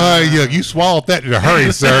 Why? Yeah, you swallowed that in a hurry,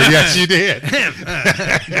 sir. Yes, you did.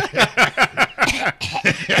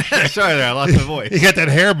 sorry there, I lost my voice. You got that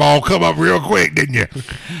hairball come up real quick, didn't you?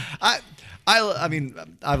 I mean,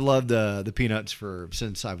 I've loved the Peanuts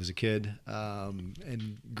since I was a kid,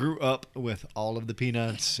 and grew up with all of the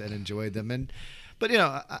Peanuts and enjoyed them. But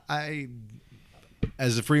I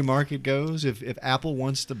as the free market goes, if Apple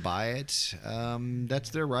wants to buy it, that's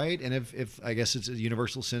their right. And if I guess it's a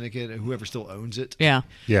Universal Syndicate, whoever still owns it, Yeah.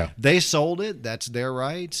 Yeah. they sold it. That's their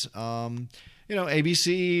right.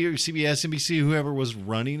 ABC or CBS, NBC, whoever was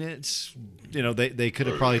running it, they could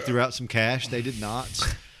have probably threw out some cash. They did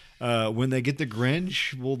not. When they get the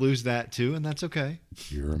Grinch, we'll lose that too, and that's okay.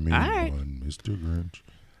 You're a mean All right. one, Mr. Grinch.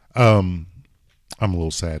 I'm a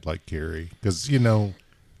little sad like Gary because,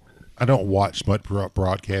 I don't watch much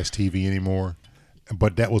broadcast TV anymore,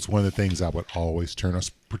 but that was one of the things I would always turn on,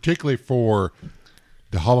 particularly for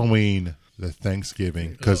the Halloween, the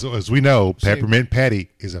Thanksgiving, because as we know, Peppermint Patty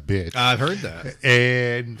is a bitch. I've heard that.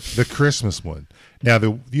 And the Christmas one. Now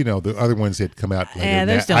the other ones that come out later. Yeah,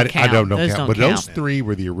 than those that, don't I count. don't Those count. don't But those count. three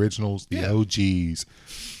were the originals, the OGs.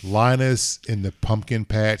 Linus in the pumpkin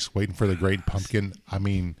patch, waiting for the great pumpkin. I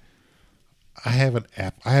mean, I have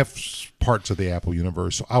parts of the Apple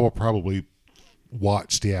universe, so I will probably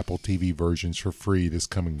watch the Apple TV versions for free this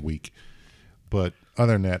coming week. But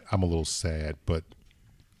other than that, I'm a little sad. But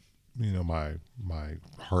my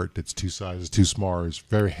heart that's two sizes too small is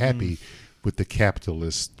very happy with the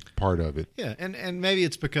capitalist part of it. Yeah, and maybe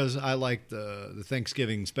it's because I like the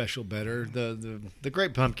Thanksgiving special better. The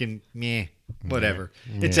Great Pumpkin, meh, whatever.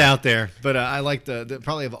 It's out there, but I like the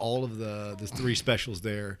probably of all of the three specials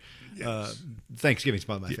there. Thanksgiving's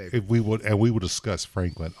probably my favorite. If we will discuss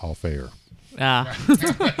Franklin off air.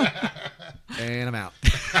 And I'm out.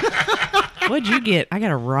 What'd you get? I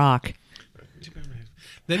got a rock.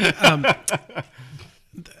 Then,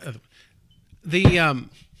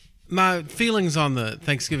 my feelings on the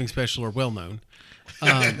Thanksgiving special are well known.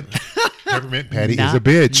 Peppermint Patty Not, is a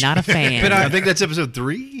bitch. Not a fan. But I think that's episode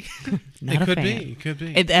 3. Not It a could fan. be. It could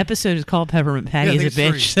be. The episode is called Peppermint Patty is a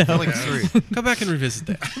bitch. So. I think it's 3. Go back and revisit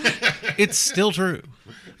that. It's still true.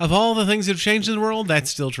 of all the things that have changed in the world, that's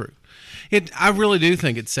still true. I really do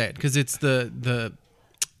think it's sad because it's the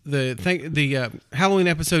Halloween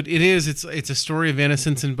episode. It's a story of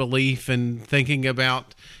innocence and belief and thinking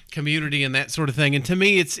about community and that sort of thing. And to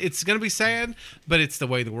me, it's going to be sad, but it's the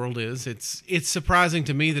way the world is. It's surprising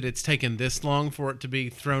to me that it's taken this long for it to be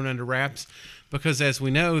thrown under wraps, because as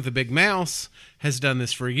we know, the big mouse has done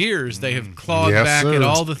this for years. They have clawed Yes, back sir. at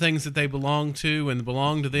all the things that they belong to and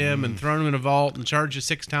belong to them, and thrown them in a vault and charged you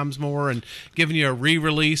 6 times more and given you a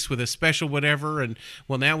re-release with a special whatever. And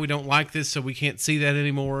well, now we don't like this, so we can't see that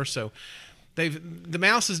anymore. So the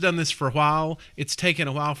mouse has done this for a while. It's taken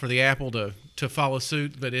a while for the Apple to follow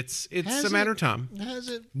suit, but it's Has a matter of time. Has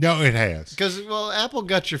it? No, it has. Because, well, Apple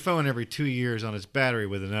got your phone every 2 years on its battery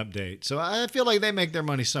with an update. So I feel like they make their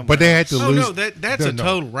money somewhere. But they had to Oh lose. no, that's a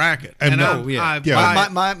total racket. And And no, yeah. Yeah.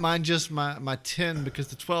 Mine just my 10, because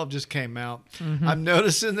the 12 just came out. I'm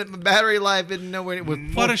noticing that my battery life isn't nowhere.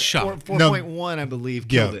 With What a shock. 4.1, I believe,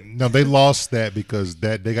 Yeah, killed it. no, they lost that because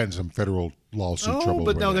they got in some federal lawsuit trouble.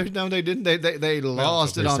 But over no, that. they didn't. They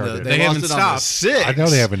lost they it on the. started. They, They lost haven't it on the stopped. 6. I know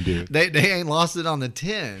they haven't did. They ain't lost it on the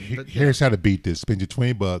 10. But Here's how to beat this: spend your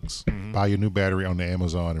 $20, buy your new battery on the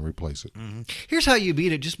Amazon, and replace it. here's how you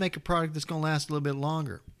beat it: just make a product that's going to last a little bit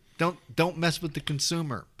longer. Don't mess with the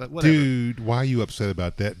consumer. But whatever. Dude, why are you upset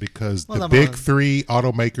about that? Because Well, the I'm big on- 3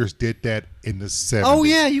 automakers did that in the 70s. Oh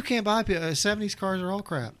yeah, you can't buy 70s cars are all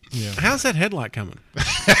crap. How's that headlight coming?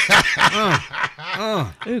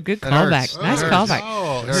 Ooh, good That callback. hurts. Nice That hurts. callback.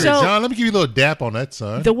 Oh, So- John, let me give you a little dap on that,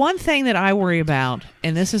 son. The one thing that I worry about,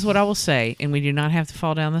 and this is what I will say, and we do not have to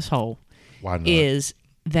fall down this hole, Why not? is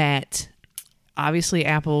that obviously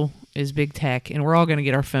Apple is big tech, and we're all going to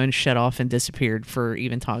get our phones shut off and disappeared for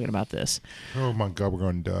even talking about this. Oh my God, we're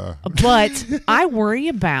going to die. But I worry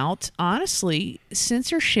about, honestly,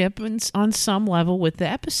 censorship on some level with the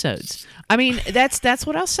episodes. I mean, that's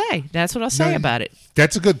what I'll say. That's what I'll say No, about it.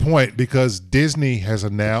 That's a good point because Disney has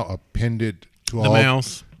now appended to The all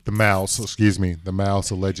mouse. the mouse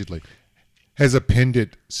allegedly has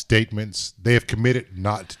appended statements. They have committed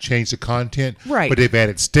not to change the content, Right. But they've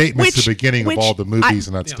added statements Which- to the beginning which of all the movies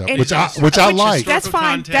I- and that stuff, and- which I Which like. That's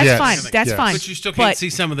fine. context. That's Yes. fine. That's Yes. fine. But you still can't But see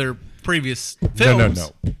some of their previous No,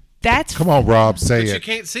 films. no. That's Come on, Rob, say But you it.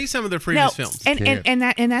 can't see some of their previous films.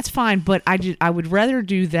 and that's fine. But I would rather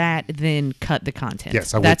do that than cut the content.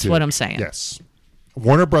 Yes, I would That's too. what I'm saying. Yes,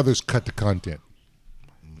 Warner Brothers cut the content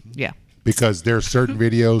Yeah. because there are certain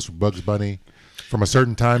videos from Bugs Bunny from a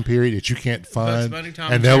certain time period that you can't find, Bunny, Tom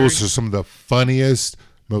and and those Jerry. are some of the funniest,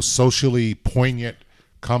 most socially poignant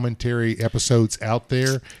commentary episodes out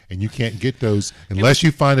there, and you can't get those unless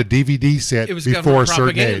you find a DVD set It was before a government certain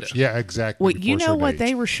propaganda. age. Yeah, exactly. Well, before you a know certain what age.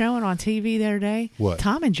 they were showing on TV the other day? What?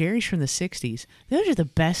 Tom and Jerry's from the 60s. Those are the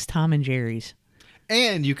best Tom and Jerry's.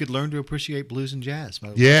 And you could learn to appreciate blues and jazz. by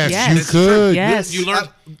the way. Yes, Yes, you it's could. Yes. You learn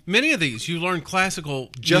many of these. You learn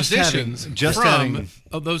classical Just musicians having-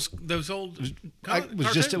 from those old. I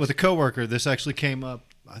was just with a coworker. This actually came up,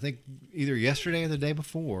 I think, either yesterday or the day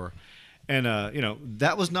before. And,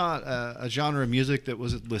 that was not a genre of music that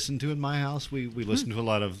was listened to in my house. We listened to a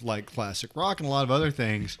lot of, like, classic rock and a lot of other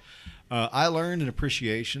things. I learned an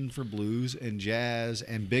appreciation for blues and jazz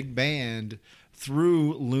and big band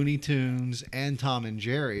through Looney Tunes and Tom and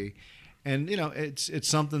Jerry. And, it's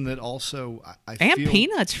something that also I And feel...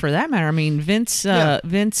 Peanuts, for that matter. I mean, Vince, Yeah.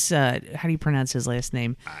 how do you pronounce his last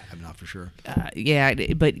name? I'm not for sure. Yeah,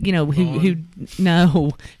 but who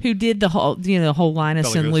did the whole, the whole Linus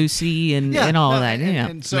Belly and Goose. Lucy and all of that.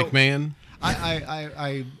 And so McMahon.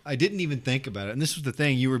 I didn't even think about it, and this was the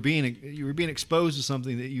thing: you were being exposed to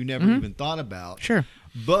something that you never even thought about. Sure.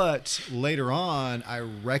 But later on, I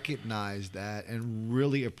recognized that and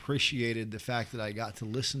really appreciated the fact that I got to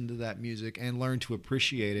listen to that music and learn to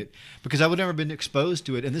appreciate it because I would never been exposed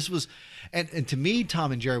to it. And this was, and to me,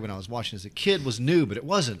 Tom and Jerry, when I was watching as a kid, was new, but it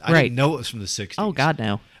wasn't. I Right. didn't know it was from the 60s. Oh, God,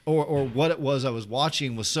 no. Or what it was I was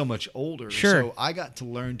watching was so much older. Sure. So I got to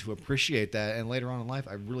learn to appreciate that. And later on in life,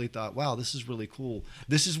 I really thought, wow, this is really cool.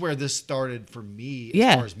 This is where this started for me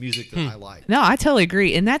as far as music that I like. No, I totally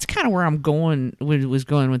agree, and that's kind of where I'm going. Was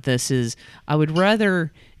going with this is I would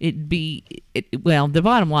rather it be. Well, the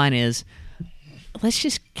bottom line is, let's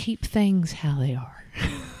just keep things how they are.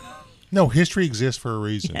 No, history exists for a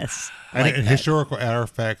reason. Yes, And, like and that. historical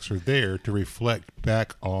artifacts are there to reflect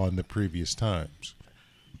back on the previous times.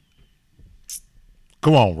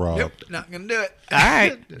 Come on, Rob. Nope, not gonna do it. All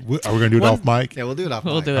right. Are we going to do it off mic? Yeah, we'll do it off.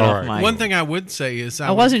 We'll mic. do it All off right. mic. One thing I would say is I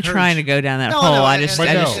would wasn't encourage- trying to go down that No, hole. no, I and- just, and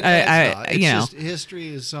I it's just, not. I It's you know. just history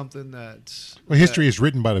is something that's Well, history is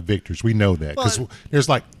written by the victors. We know that because Well, there's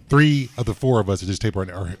like 3 of the 4 of us at this table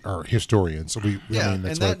are historians. So we, I mean,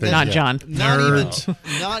 that's and what that- Not yeah. John.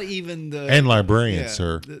 Not even the And librarians,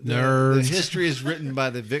 sir. The Nerds. history is written by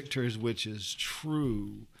the victors, which is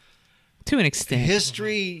true. To an extent.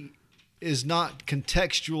 History is not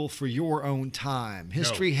contextual for your own time.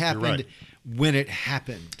 History you're happened right. when it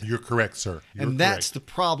happened. You're correct, sir. You're And that's correct. the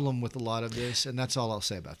problem with a lot of this, and that's all I'll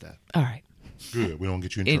say about that. All right. Good. We don't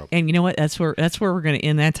get you in And, trouble. and you know what? That's where we're going to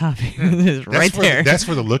end that topic. Is right for, there. That's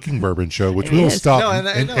for the Looking Bourbon show, which It we will is. stop No, and-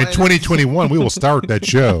 in no, and- 2021. We will start that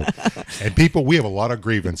show, and people, we have a lot of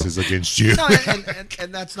grievances against you. No,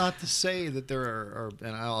 and that's not to say that there are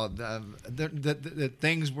and that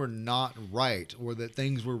things were not right or that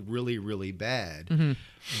things were really, really bad.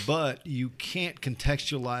 But you can't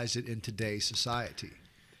contextualize it in today's society.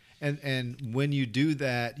 And when you do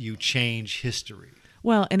that, you change history.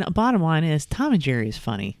 Well, and the bottom line is Tom and Jerry is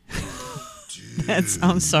funny.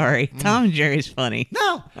 I'm sorry. Tom and Jerry is funny.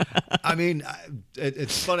 No, I mean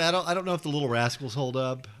it's funny. I don't know if the Little Rascals hold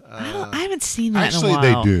up. I haven't seen that Actually, in a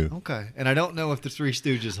they while. do. Okay, and I don't know if the Three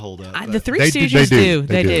Stooges hold up. The but Three They Stooges do. do.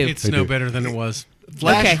 They They do. do. It's They no do. better than it was.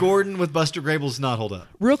 Flash Okay. Gordon with Buster Grable's not hold up.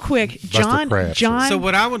 Real quick, John. Crabs. John. So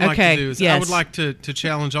what I would like okay, to do is yes. I would like to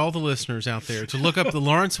challenge all the listeners out there to look up the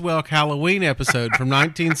Lawrence Welk Halloween episode from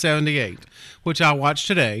 1978, which I watched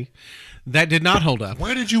today. That did not hold up.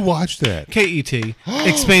 Where did you watch that? KET.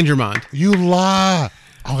 Expand your mind. You lie.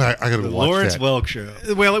 Okay, I gotta The watch Lawrence that. Welk Show.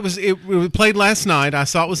 Well, it played last night. I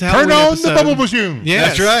saw it was a Halloween Turn on episode. the bubble machine.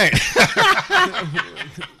 Yes. That's right.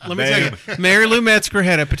 Let me tell you, Mary Lou Metzger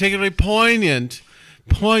had a particularly poignant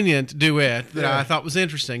duet that I thought was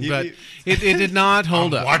interesting, but it did not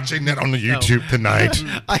hold I'm up. watching that on the YouTube tonight.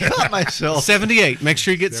 I thought myself. 78. Make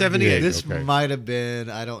sure you get 78. This Okay. might have been,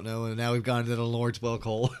 I don't know, and now we've gone to the Lawrence Welk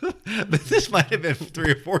hole. But this might have been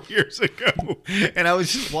 3 or 4 years ago. And I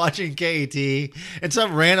was just watching KET, and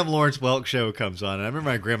some random Lawrence Welk show comes on. And I remember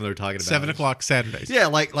my grandmother talking about 7 it. o'clock Saturdays. Yeah,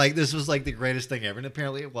 like this was like the greatest thing ever, and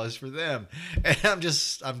apparently it was for them. And I'm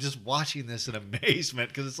just watching this in amazement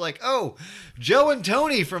because it's like, oh, Joe and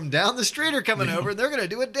Tony from down the street are coming over, and they're going to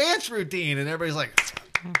do a dance routine, and everybody's like,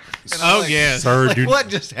 and I'm Oh, like, yes. Sir, like, do- what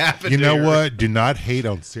just happened? You know here? what? Do not hate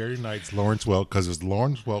on Saturday night's Lawrence Welk because it's the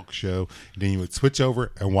Lawrence Welk show. And then you would switch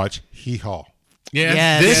over and watch Hee Haw. Yes.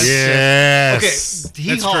 Yes. This- Yes. Okay, Hee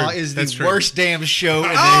That's Haw true. is That's the true. worst damn show in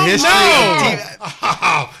the Oh, history no!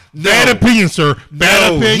 of TV. Bad opinion, sir.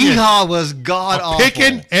 Bad No, opinion. Hee Haw was god awful.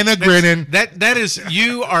 Picking and a grinning. That is,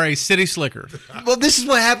 you are a city slicker. Well, this is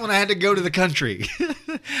what happened when I had to go to the country.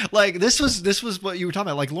 Like this was what you were talking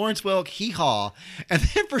about, like Lawrence Welk, Hee Haw, and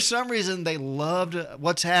then for some reason they loved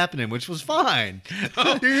What's Happening, which was fine,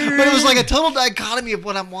 but it was like a total dichotomy of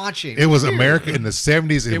what I'm watching. It was America in the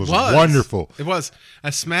 70s. It was wonderful. It was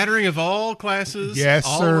a smattering of all classes, Yes,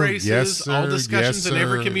 all sir. races, Yes, all sir. discussions Yes, in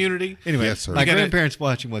every sir. community. Anyway, Yes, sir. my You gotta- grandparents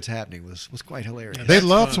watching What's Happening was quite hilarious. They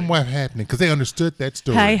loved some What's Happening because they understood that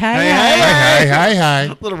story. Hey, hey, Hey, hey. hey. Hi,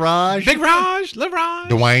 hi. Little Raj, Big Raj, Little Raj.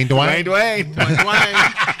 Dwayne. Dwayne, Dwayne.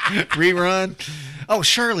 rerun. Oh,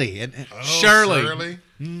 Shirley, and Shirley.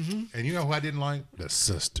 Mm-hmm. And you know who I didn't like? The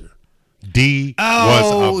sister. D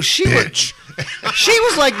Oh, was a she bitch. she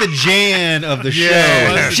was like the Jan of the show.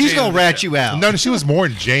 Yeah. She's gonna rat you out. No, she was more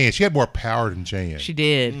than Jan. She had more power than Jan. She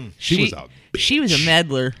did. She was a She was a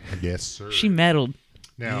meddler. Yes, sir. She meddled.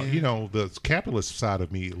 Now, you know, the capitalist side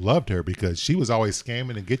of me loved her because she was always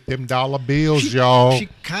scamming and get them dollar bills, y'all. She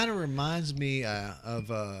kind of reminds me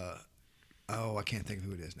of I can't think of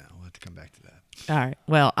who it is now. We'll have to come back to that. All right.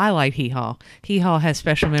 Well, I like Hee Haw. Hee Haw has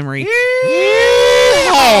special memory.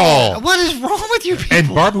 Oh! What is wrong with you people? And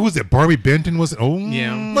Barbie, who was it? Barbie Benton was it? Oh,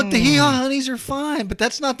 Yeah. Look, the Hee Haw Honeys are fine, but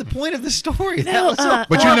that's not the point of the story. That No, was a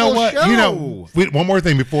But you know horrible what? show. You know, one more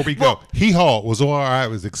thing before we go. Hee Haw was all right.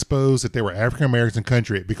 Was exposed that they were African American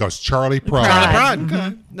country because Charlie Pride. Pride. Pride.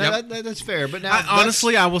 Okay. No, that's fair. But now,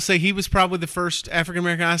 Honestly, I will say he was probably the first African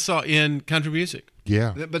American I saw in country music.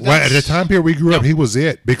 Yeah. But Well, at the that's- time period we grew up, he was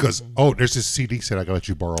it because there's this CD set I got to let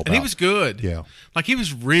you borrow. And he about. was good. Yeah. Like he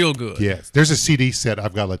was real good. Yes, there's a CD set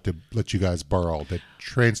I've got to let you guys borrow that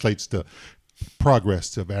translates the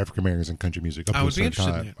progress of African Americans in country music. Up I to would a be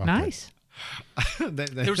certain interested in time. Okay. Nice.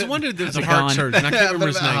 There was one dude that was a How's it heart going? surgeon. I can't remember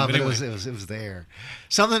his name, but it anyway. was there.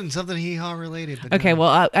 Something Hee Haw related. But Okay. no.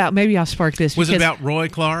 Well, maybe I'll spark this. Was it because- about Roy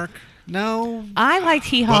Clark? No. I liked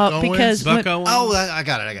Hee Buck Haw Owens? because Buck when- Owens. Oh, I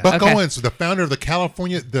got it. Buck Okay. Owens, the founder of the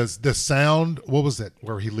California, the sound. What was that?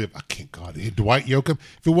 Where he lived? I can't. God, Dwight Yoakam.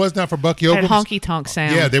 If it was not for Buck that Yoakam, honky tonk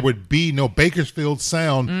sound. yeah, there would be no Bakersfield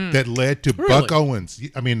sound that led to Really? Buck Owens.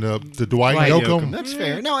 I mean, the Dwight Dwight Yoakam. That's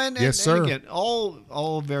fair. No, and Yes, sir. And again,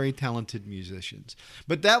 all very talented musicians.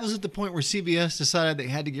 But that was at the point where CBS decided they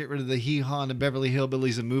had to get rid of the Hee Haw and the Beverly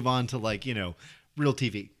Hillbillies and move on to real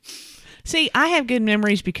TV. See, I have good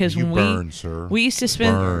memories because You when burn, sir. we used to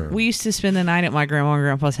Burn. spend the night at my grandma and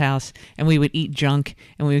grandpa's house, and we would eat junk,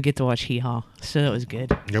 and we would get to watch Hee Haw. So that was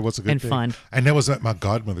good. It was a good And thing. fun. And that was at my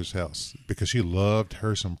godmother's house because she loved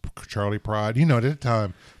her some Charlie Pride. You know, at the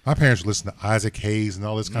time, my parents listened to Isaac Hayes and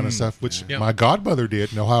all this kind of stuff, which Yeah. my godmother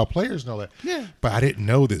did, and Ohio Players and all that. Yeah. But I didn't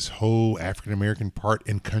know this whole African American part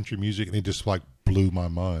in country music, and it just like blew my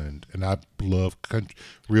mind. And I love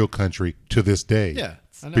real country to this day. Yeah,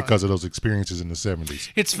 I know. Because of those experiences in the 70s.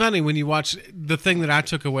 It's funny when you watch the thing that I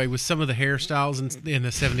took away was some of the hairstyles in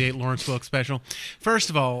the 78 Lawrence Welk special. First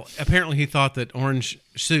of all, apparently he thought that orange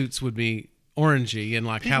suits would be orangey and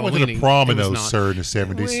like He went Halloween. to the prom in those, sir, in the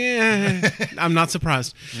 70s. Yeah, I'm not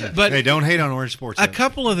surprised. But Hey, don't hate on Orange Sports. a though.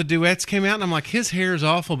 couple of the duets came out, and I'm like, his hair is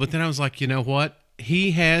awful. But then I was like, you know what?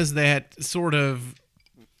 He has that sort of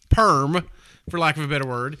perm, for lack of a better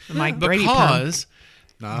word, Mike Brady because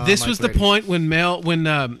Nah, this Mike was Brady. the point when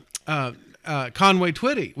Conway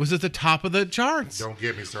Twitty was at the top of the charts. Don't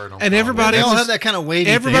get me started on And everybody They all was- have that kind of wavy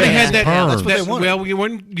Everybody thing. had that. Perm. That's what that- they wanted. well, you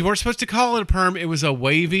weren't supposed to call it a perm. It was a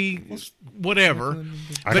wavy, whatever.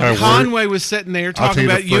 I But got a Conway was sitting there I'll tell talking you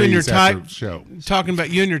the about you and your phrase after tight, the show. talking about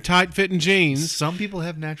you and your tight fitting jeans. Some people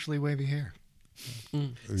have naturally wavy hair.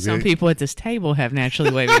 Some people at this table have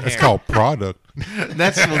naturally wavy hair. It's called product.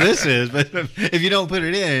 That's what this is. But if you don't put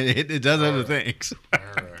it in, it does other things.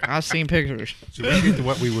 I've seen pictures. Should we get to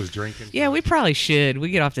what we was drinking? Yeah, we probably should. We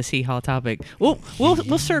get off the Hee Haw topic. We'll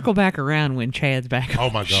circle back around when Chad's back. Oh,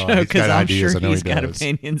 on my the God, show, he's got I'm ideas. sure I know he's he got does.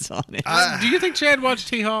 opinions on it. Do you think Chad watched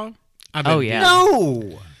Hee Haw? I bet Oh, he yeah. did.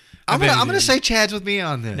 No. I'm bet gonna you did. say Chad's with me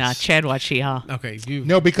on this. Nah, Chad watched Hee Haw. Okay, you.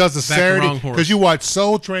 No, because the Back the Saturday, wrong horse. because you watch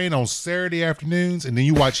Soul Train on Saturday afternoons, and then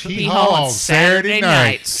you watch Hee Hee Haw Haw on Saturday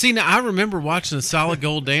nights. See, now I remember watching the Solid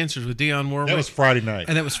Gold Dancers with Dionne Warwick. That was Friday night.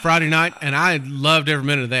 and that was Friday night, and I loved every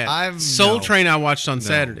minute of that. Soul no. Train I watched on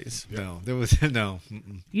Saturdays. No, there was no.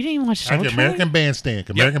 Mm-mm. You didn't even watch Soul Like Train? American Bandstand.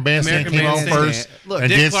 American Bandstand American came on Bandstand. first, Look, and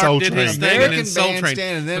Dick then Clark Soul did Train. his thing, and American then Soul Train.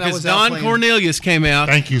 Bandstand, and then I Because was out Don playing- Cornelius came out.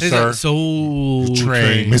 Thank you, He's sir. like, Soul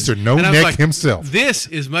Train, Mr. No And I was Neck like, himself. This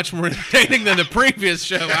is much more entertaining than the previous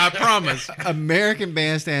show. I promise. American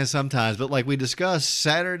Bandstand sometimes, but like we discussed,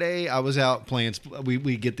 Saturday I was out playing.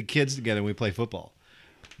 We get the kids together and we play football.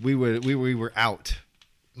 We were out.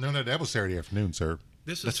 No, that was Saturday afternoon, sir.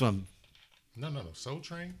 This is That's what I'm. No. Soul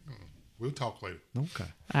Train? We'll talk later. Okay.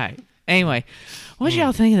 All right. Anyway, what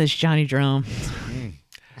y'all think of this Johnny Drum?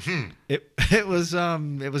 It was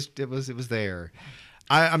there.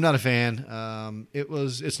 I'm not a fan.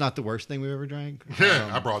 It's not the worst thing we've ever drank.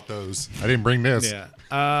 I brought those. I didn't bring this. Yeah.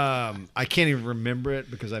 I can't even remember it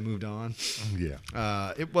because I moved on.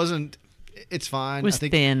 Yeah. It wasn't. It's fine. It was I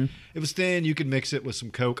think thin. It was thin. You could mix it with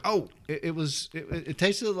some Coke. Oh, it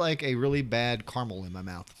tasted like a really bad caramel in my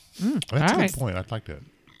mouth. That's a All good right. point. I like that.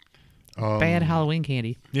 Bad Halloween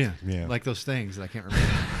candy. Yeah. Yeah. Like those things that I can't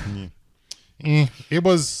remember. It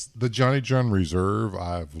was the Johnny Drum Reserve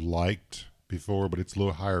I've liked before, but it's a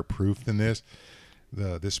little higher proof than this.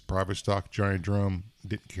 This private stock Johnny Drum,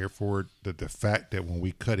 didn't care for it. The fact that when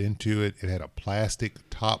we cut into it, it had a plastic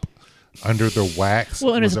top under the wax.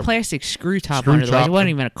 Well, and it was a plastic screw top under the wax. It wasn't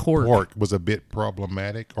even a cork. Was a bit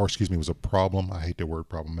problematic, or excuse me, was a problem. I hate the word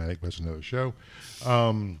problematic, but that's another show.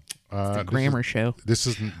 The grammar show. This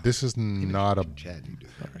is not a Chad, you do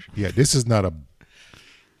that. yeah. This is not a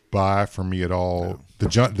buy for me at all.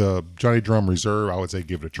 The Johnny Drum Reserve, I would say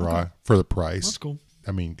give it a try for the price. That's cool.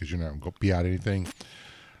 I mean, because you're not going to be out anything.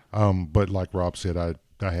 But like Rob said, I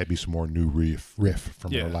had me some more new riff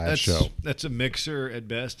from the last show, That's a mixer at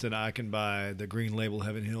best, and I can buy the Green Label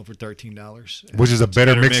Heaven Hill for $13, which is a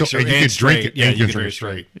better mixer, and you and can drink straight. it. Yeah, and you you can can drink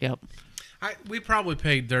drink it it straight. Yep. We probably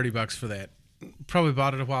paid $30 for that. Probably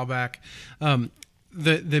bought it a while back.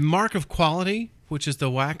 The mark of quality, which is the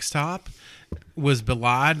wax top, was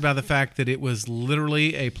belied by the fact that it was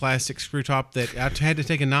literally a plastic screw top that I had to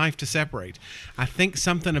take a knife to separate. I think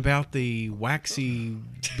something about the waxy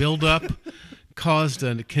buildup caused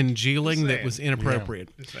a congealing that was inappropriate.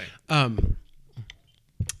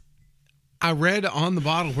 I read on the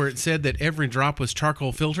bottle where it said that every drop was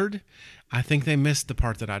charcoal filtered. I think they missed the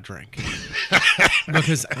part that I drank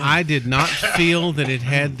because I did not feel that it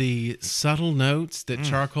had the subtle notes that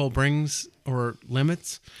charcoal brings or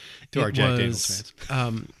limits. To our It Jack was, Daniels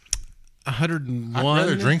fans. 101. I'd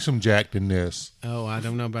rather drink some Jack than this. Oh, I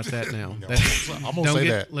don't know about that now. No, That's- I'm gonna say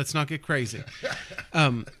that. Let's not get crazy.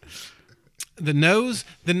 The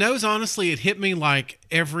nose, honestly, it hit me like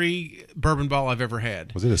every bourbon ball I've ever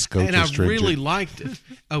had. Was it a Scotia And I Stringent? really liked it.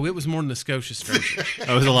 Oh, it was more than a Scotia Stringent.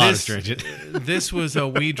 Oh, it was a lot of This- stringent. This was a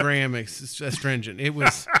wee dram astringent. It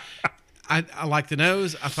was. I liked the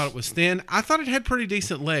nose. I thought it was thin. I thought it had pretty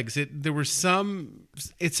decent legs. There was some.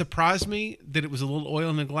 It surprised me that it was a little oil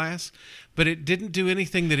in the glass, but it didn't do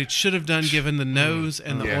anything that it should have done given the nose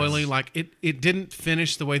and the Yes. oily. Like it didn't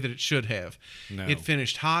finish the way that it should have. No. It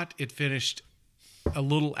finished hot. It finished a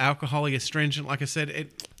little alcoholic astringent. Like I said,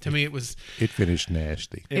 to me it was. It finished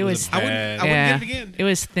nasty. It was. I wouldn't get it again. It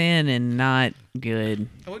was thin and not good.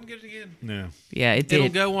 I wouldn't get it again. No. Yeah, it It'll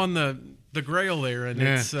did. go on the grail there, and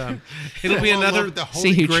Yeah. it's it'll be another.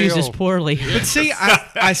 See who chooses poorly. But see,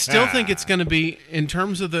 I still think it's going to be, in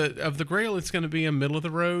terms of the grail, it's going to be a middle of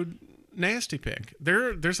the road nasty pick.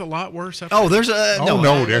 There's a lot worse. Up Oh, there. there's a Oh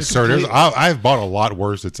no, there's sir. I've bought a lot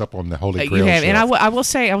worse. That's up on the Holy Grail. You have, and shelf. I will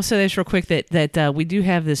say this real quick that we do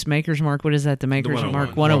have this Maker's Mark. What is that? The Maker's 101.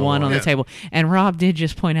 Mark 101 on the Yeah. table. And Rob did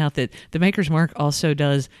just point out that the Maker's Mark also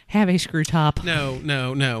does have a screw top. No.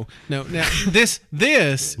 Now this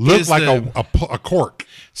Look is like the, a cork.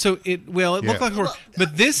 so it looked Yeah. like a horse,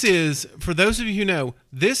 but this is, for those of you who know,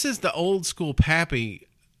 this is the old school Pappy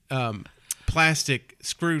plastic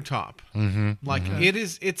screw top. Mm-hmm. Like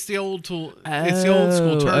it's the old tool. It's the old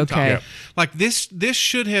school turn okay. top. Yep. Like this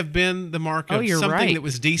should have been the mark Oh, of you're something right. that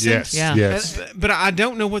was decent. Yes, Yeah. yes. But I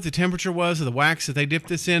don't know what the temperature was of the wax that they dipped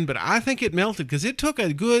this in, but I think it melted because it took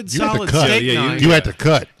a good You had to solid cut. steak Yeah, knife. You had to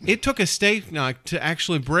cut. It took a steak knife to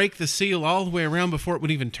actually break the seal all the way around before it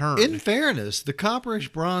would even turn. In fairness, the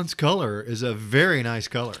copperish bronze color is a very nice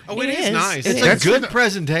color. oh, It it is is. nice. It's That's a good the-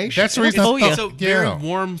 presentation. That's the reason. Oh, yeah. Also very yeah.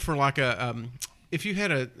 warm for like a if you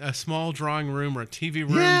had a small drawing room or a TV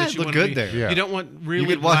room Yeah, that you look want good to be, there. Yeah. you don't want really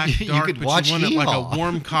could watch- black you dark, could but watch you want it like Hee-Haw. a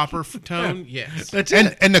warm copper tone. Yes, That's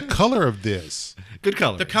it. And the color of this. Good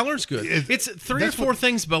color. the color's good. It's three or that's four what-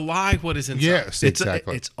 things belie what is inside. Yes, it's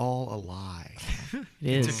exactly. it's all a lie. It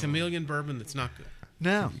It's is. a chameleon bourbon that's not good.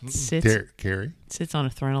 No. Carrie. Sits on a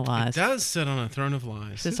throne of It lies. does sit on a throne of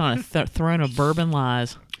lies. Sits on a throne of bourbon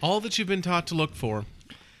lies. All that you've been taught to look for,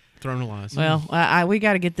 throne of lies. Well, we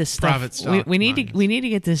got to get this stuff. Private stock we need mines. to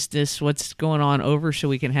get this what's going on over so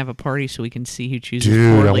we can have a party so we can see who chooses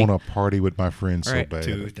Dude, poorly. I want to party with my friends so Right. bad.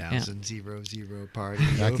 2000 party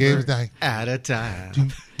I over gave that- at a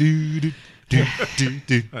time. Do, do, do, do,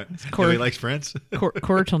 do. Nobody likes Prince.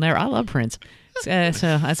 Quarter till never. I love Prince. So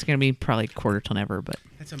that's going to be probably quarter till never. But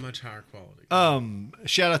That's a much higher quality.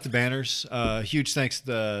 Shout out to Banners. Huge thanks to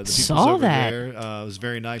the people Saw over that. there. It was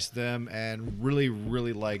very nice of them, and really,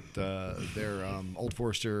 really liked their Old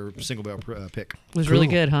Forester single barrel pick. it was really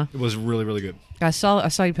Cool. good, huh? It was really, really good. I saw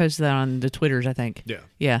you posted that on the Twitters. I think. Yeah.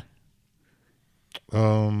 Yeah.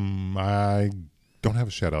 I don't have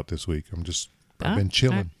a shout out this week. I've been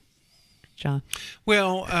chilling. all right. John.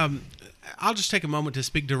 Well, I'll just take a moment to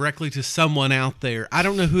speak directly to someone out there. I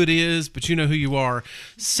don't know who it is, but you know who you are.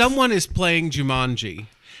 Someone is playing Jumanji,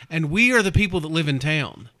 and we are the people that live in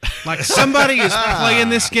town. Like somebody is playing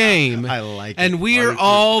this game. I like it. And we I are agree.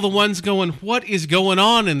 all the ones going, what is going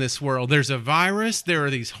on in this world? There's a virus. There are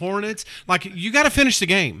these hornets. Like, you got to finish the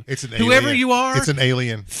game. It's an Whoever alien. you are, It's an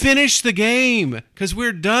alien. finish the game because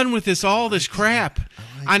we're done with all this crap.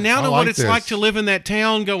 I now I know like what it's this. like to live in that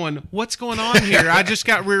town going, what's going on here? I just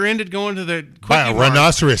got rear-ended going to the By a Quickie Mart.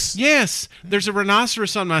 rhinoceros. Yes, there's a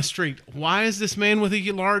rhinoceros on my street. Why is this man with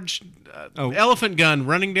a large elephant gun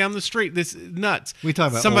running down the street? This is nuts. We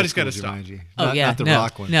talk about Somebody's got got to stop. Oh yeah. not the no,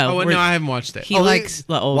 rock one. No. Oh, we're- no, I haven't watched that. He likes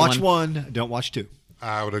the old watch one. one, don't watch two.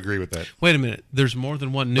 I would agree with that. Wait a minute. There's more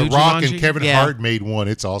than one new The Rock Jumanji? and Kevin Yeah. Hart made one.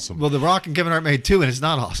 It's awesome. Well, The Rock and Kevin Hart made two, and it's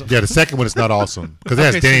not awesome. Yeah, the second one is not awesome because it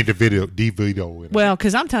has Okay, Danny DeVito in it. Well,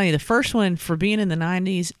 because I'm telling you, the first one for being in the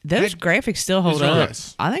 '90s, those graphics still hold Those are up.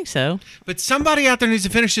 nice. I think so. But somebody out there needs to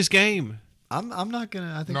finish this game. I'm not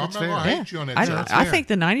gonna. I think No, I'm that's not fair. gonna Yeah. hate you on that, I, John. That's I fair. think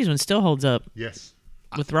the '90s one still holds up Yes.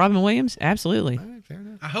 with Robin Williams. Absolutely. Fair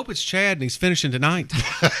enough. I hope it's Chad and he's finishing tonight.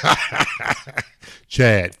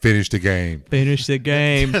 Chad, finish the game. Finish the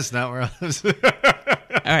game. That's not where I was. All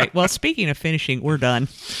right. Well, speaking of finishing, we're done.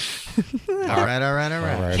 all right. All right, all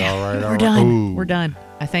right. We're all done. right. Ooh. We're done.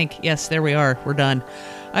 I think. Yes, there we are. We're done.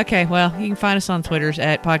 Okay, well, you can find us on Twitters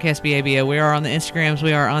at Podcast BABO. We are on the Instagrams.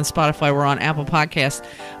 We are on Spotify. We're on Apple Podcasts.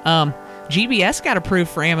 GBS got approved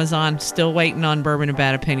for Amazon. Still waiting on Bourbon and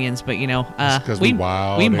Bad Opinions, but That's 'cause we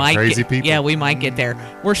wild and might crazy get, people. Yeah, we might get there.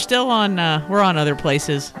 We're still on. We're on other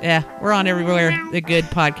places. Yeah, we're on everywhere. The good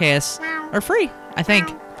podcasts are free, I think.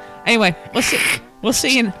 Anyway, we'll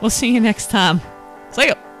see you next time. See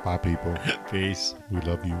ya. Bye, people. Peace. We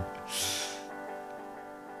love you.